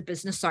about it as a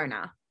business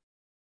owner.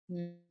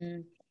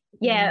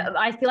 Yeah,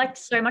 I feel like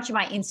so much of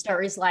my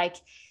Insta is like,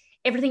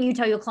 everything you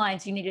tell your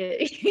clients you need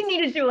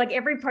to do. Like,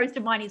 every post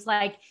of mine is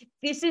like,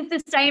 this is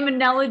the same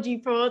analogy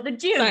for the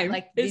gym. Same.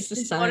 Like, it's this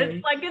the is same. what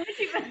it's like in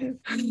the gym.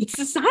 It's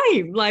the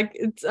same. Like,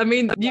 it's, I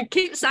mean, you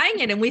keep saying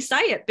it and we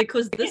say it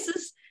because this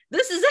is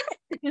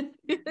it.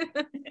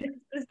 It's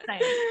the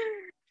same.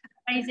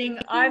 Amazing.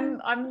 I think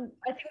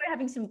we're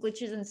having some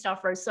glitches and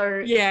stuff, Rose.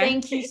 So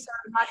thank you so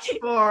much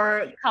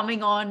for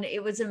coming on.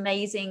 It was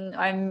amazing.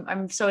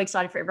 I'm so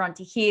excited for everyone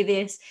to hear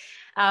this.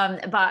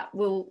 But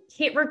we'll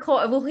hit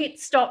record, we'll hit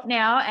stop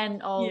now,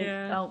 and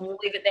we'll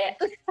leave it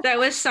there. That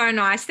was so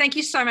nice. Thank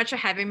you so much for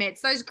having me.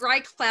 It's those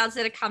grey clouds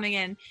that are coming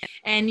in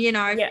and,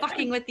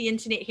 fucking with the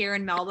internet here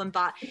in Melbourne.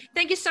 But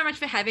thank you so much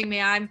for having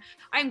me. I'm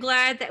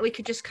glad that we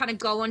could just kind of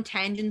go on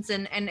tangents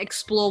and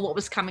explore what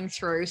was coming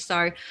through.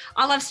 So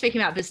I love speaking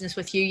about business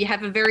with you. You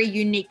have a very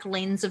unique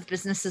lens of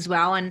business as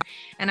well. And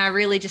I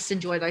really just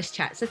enjoy those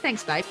chats. So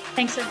thanks, babe.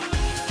 Thanks so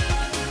much.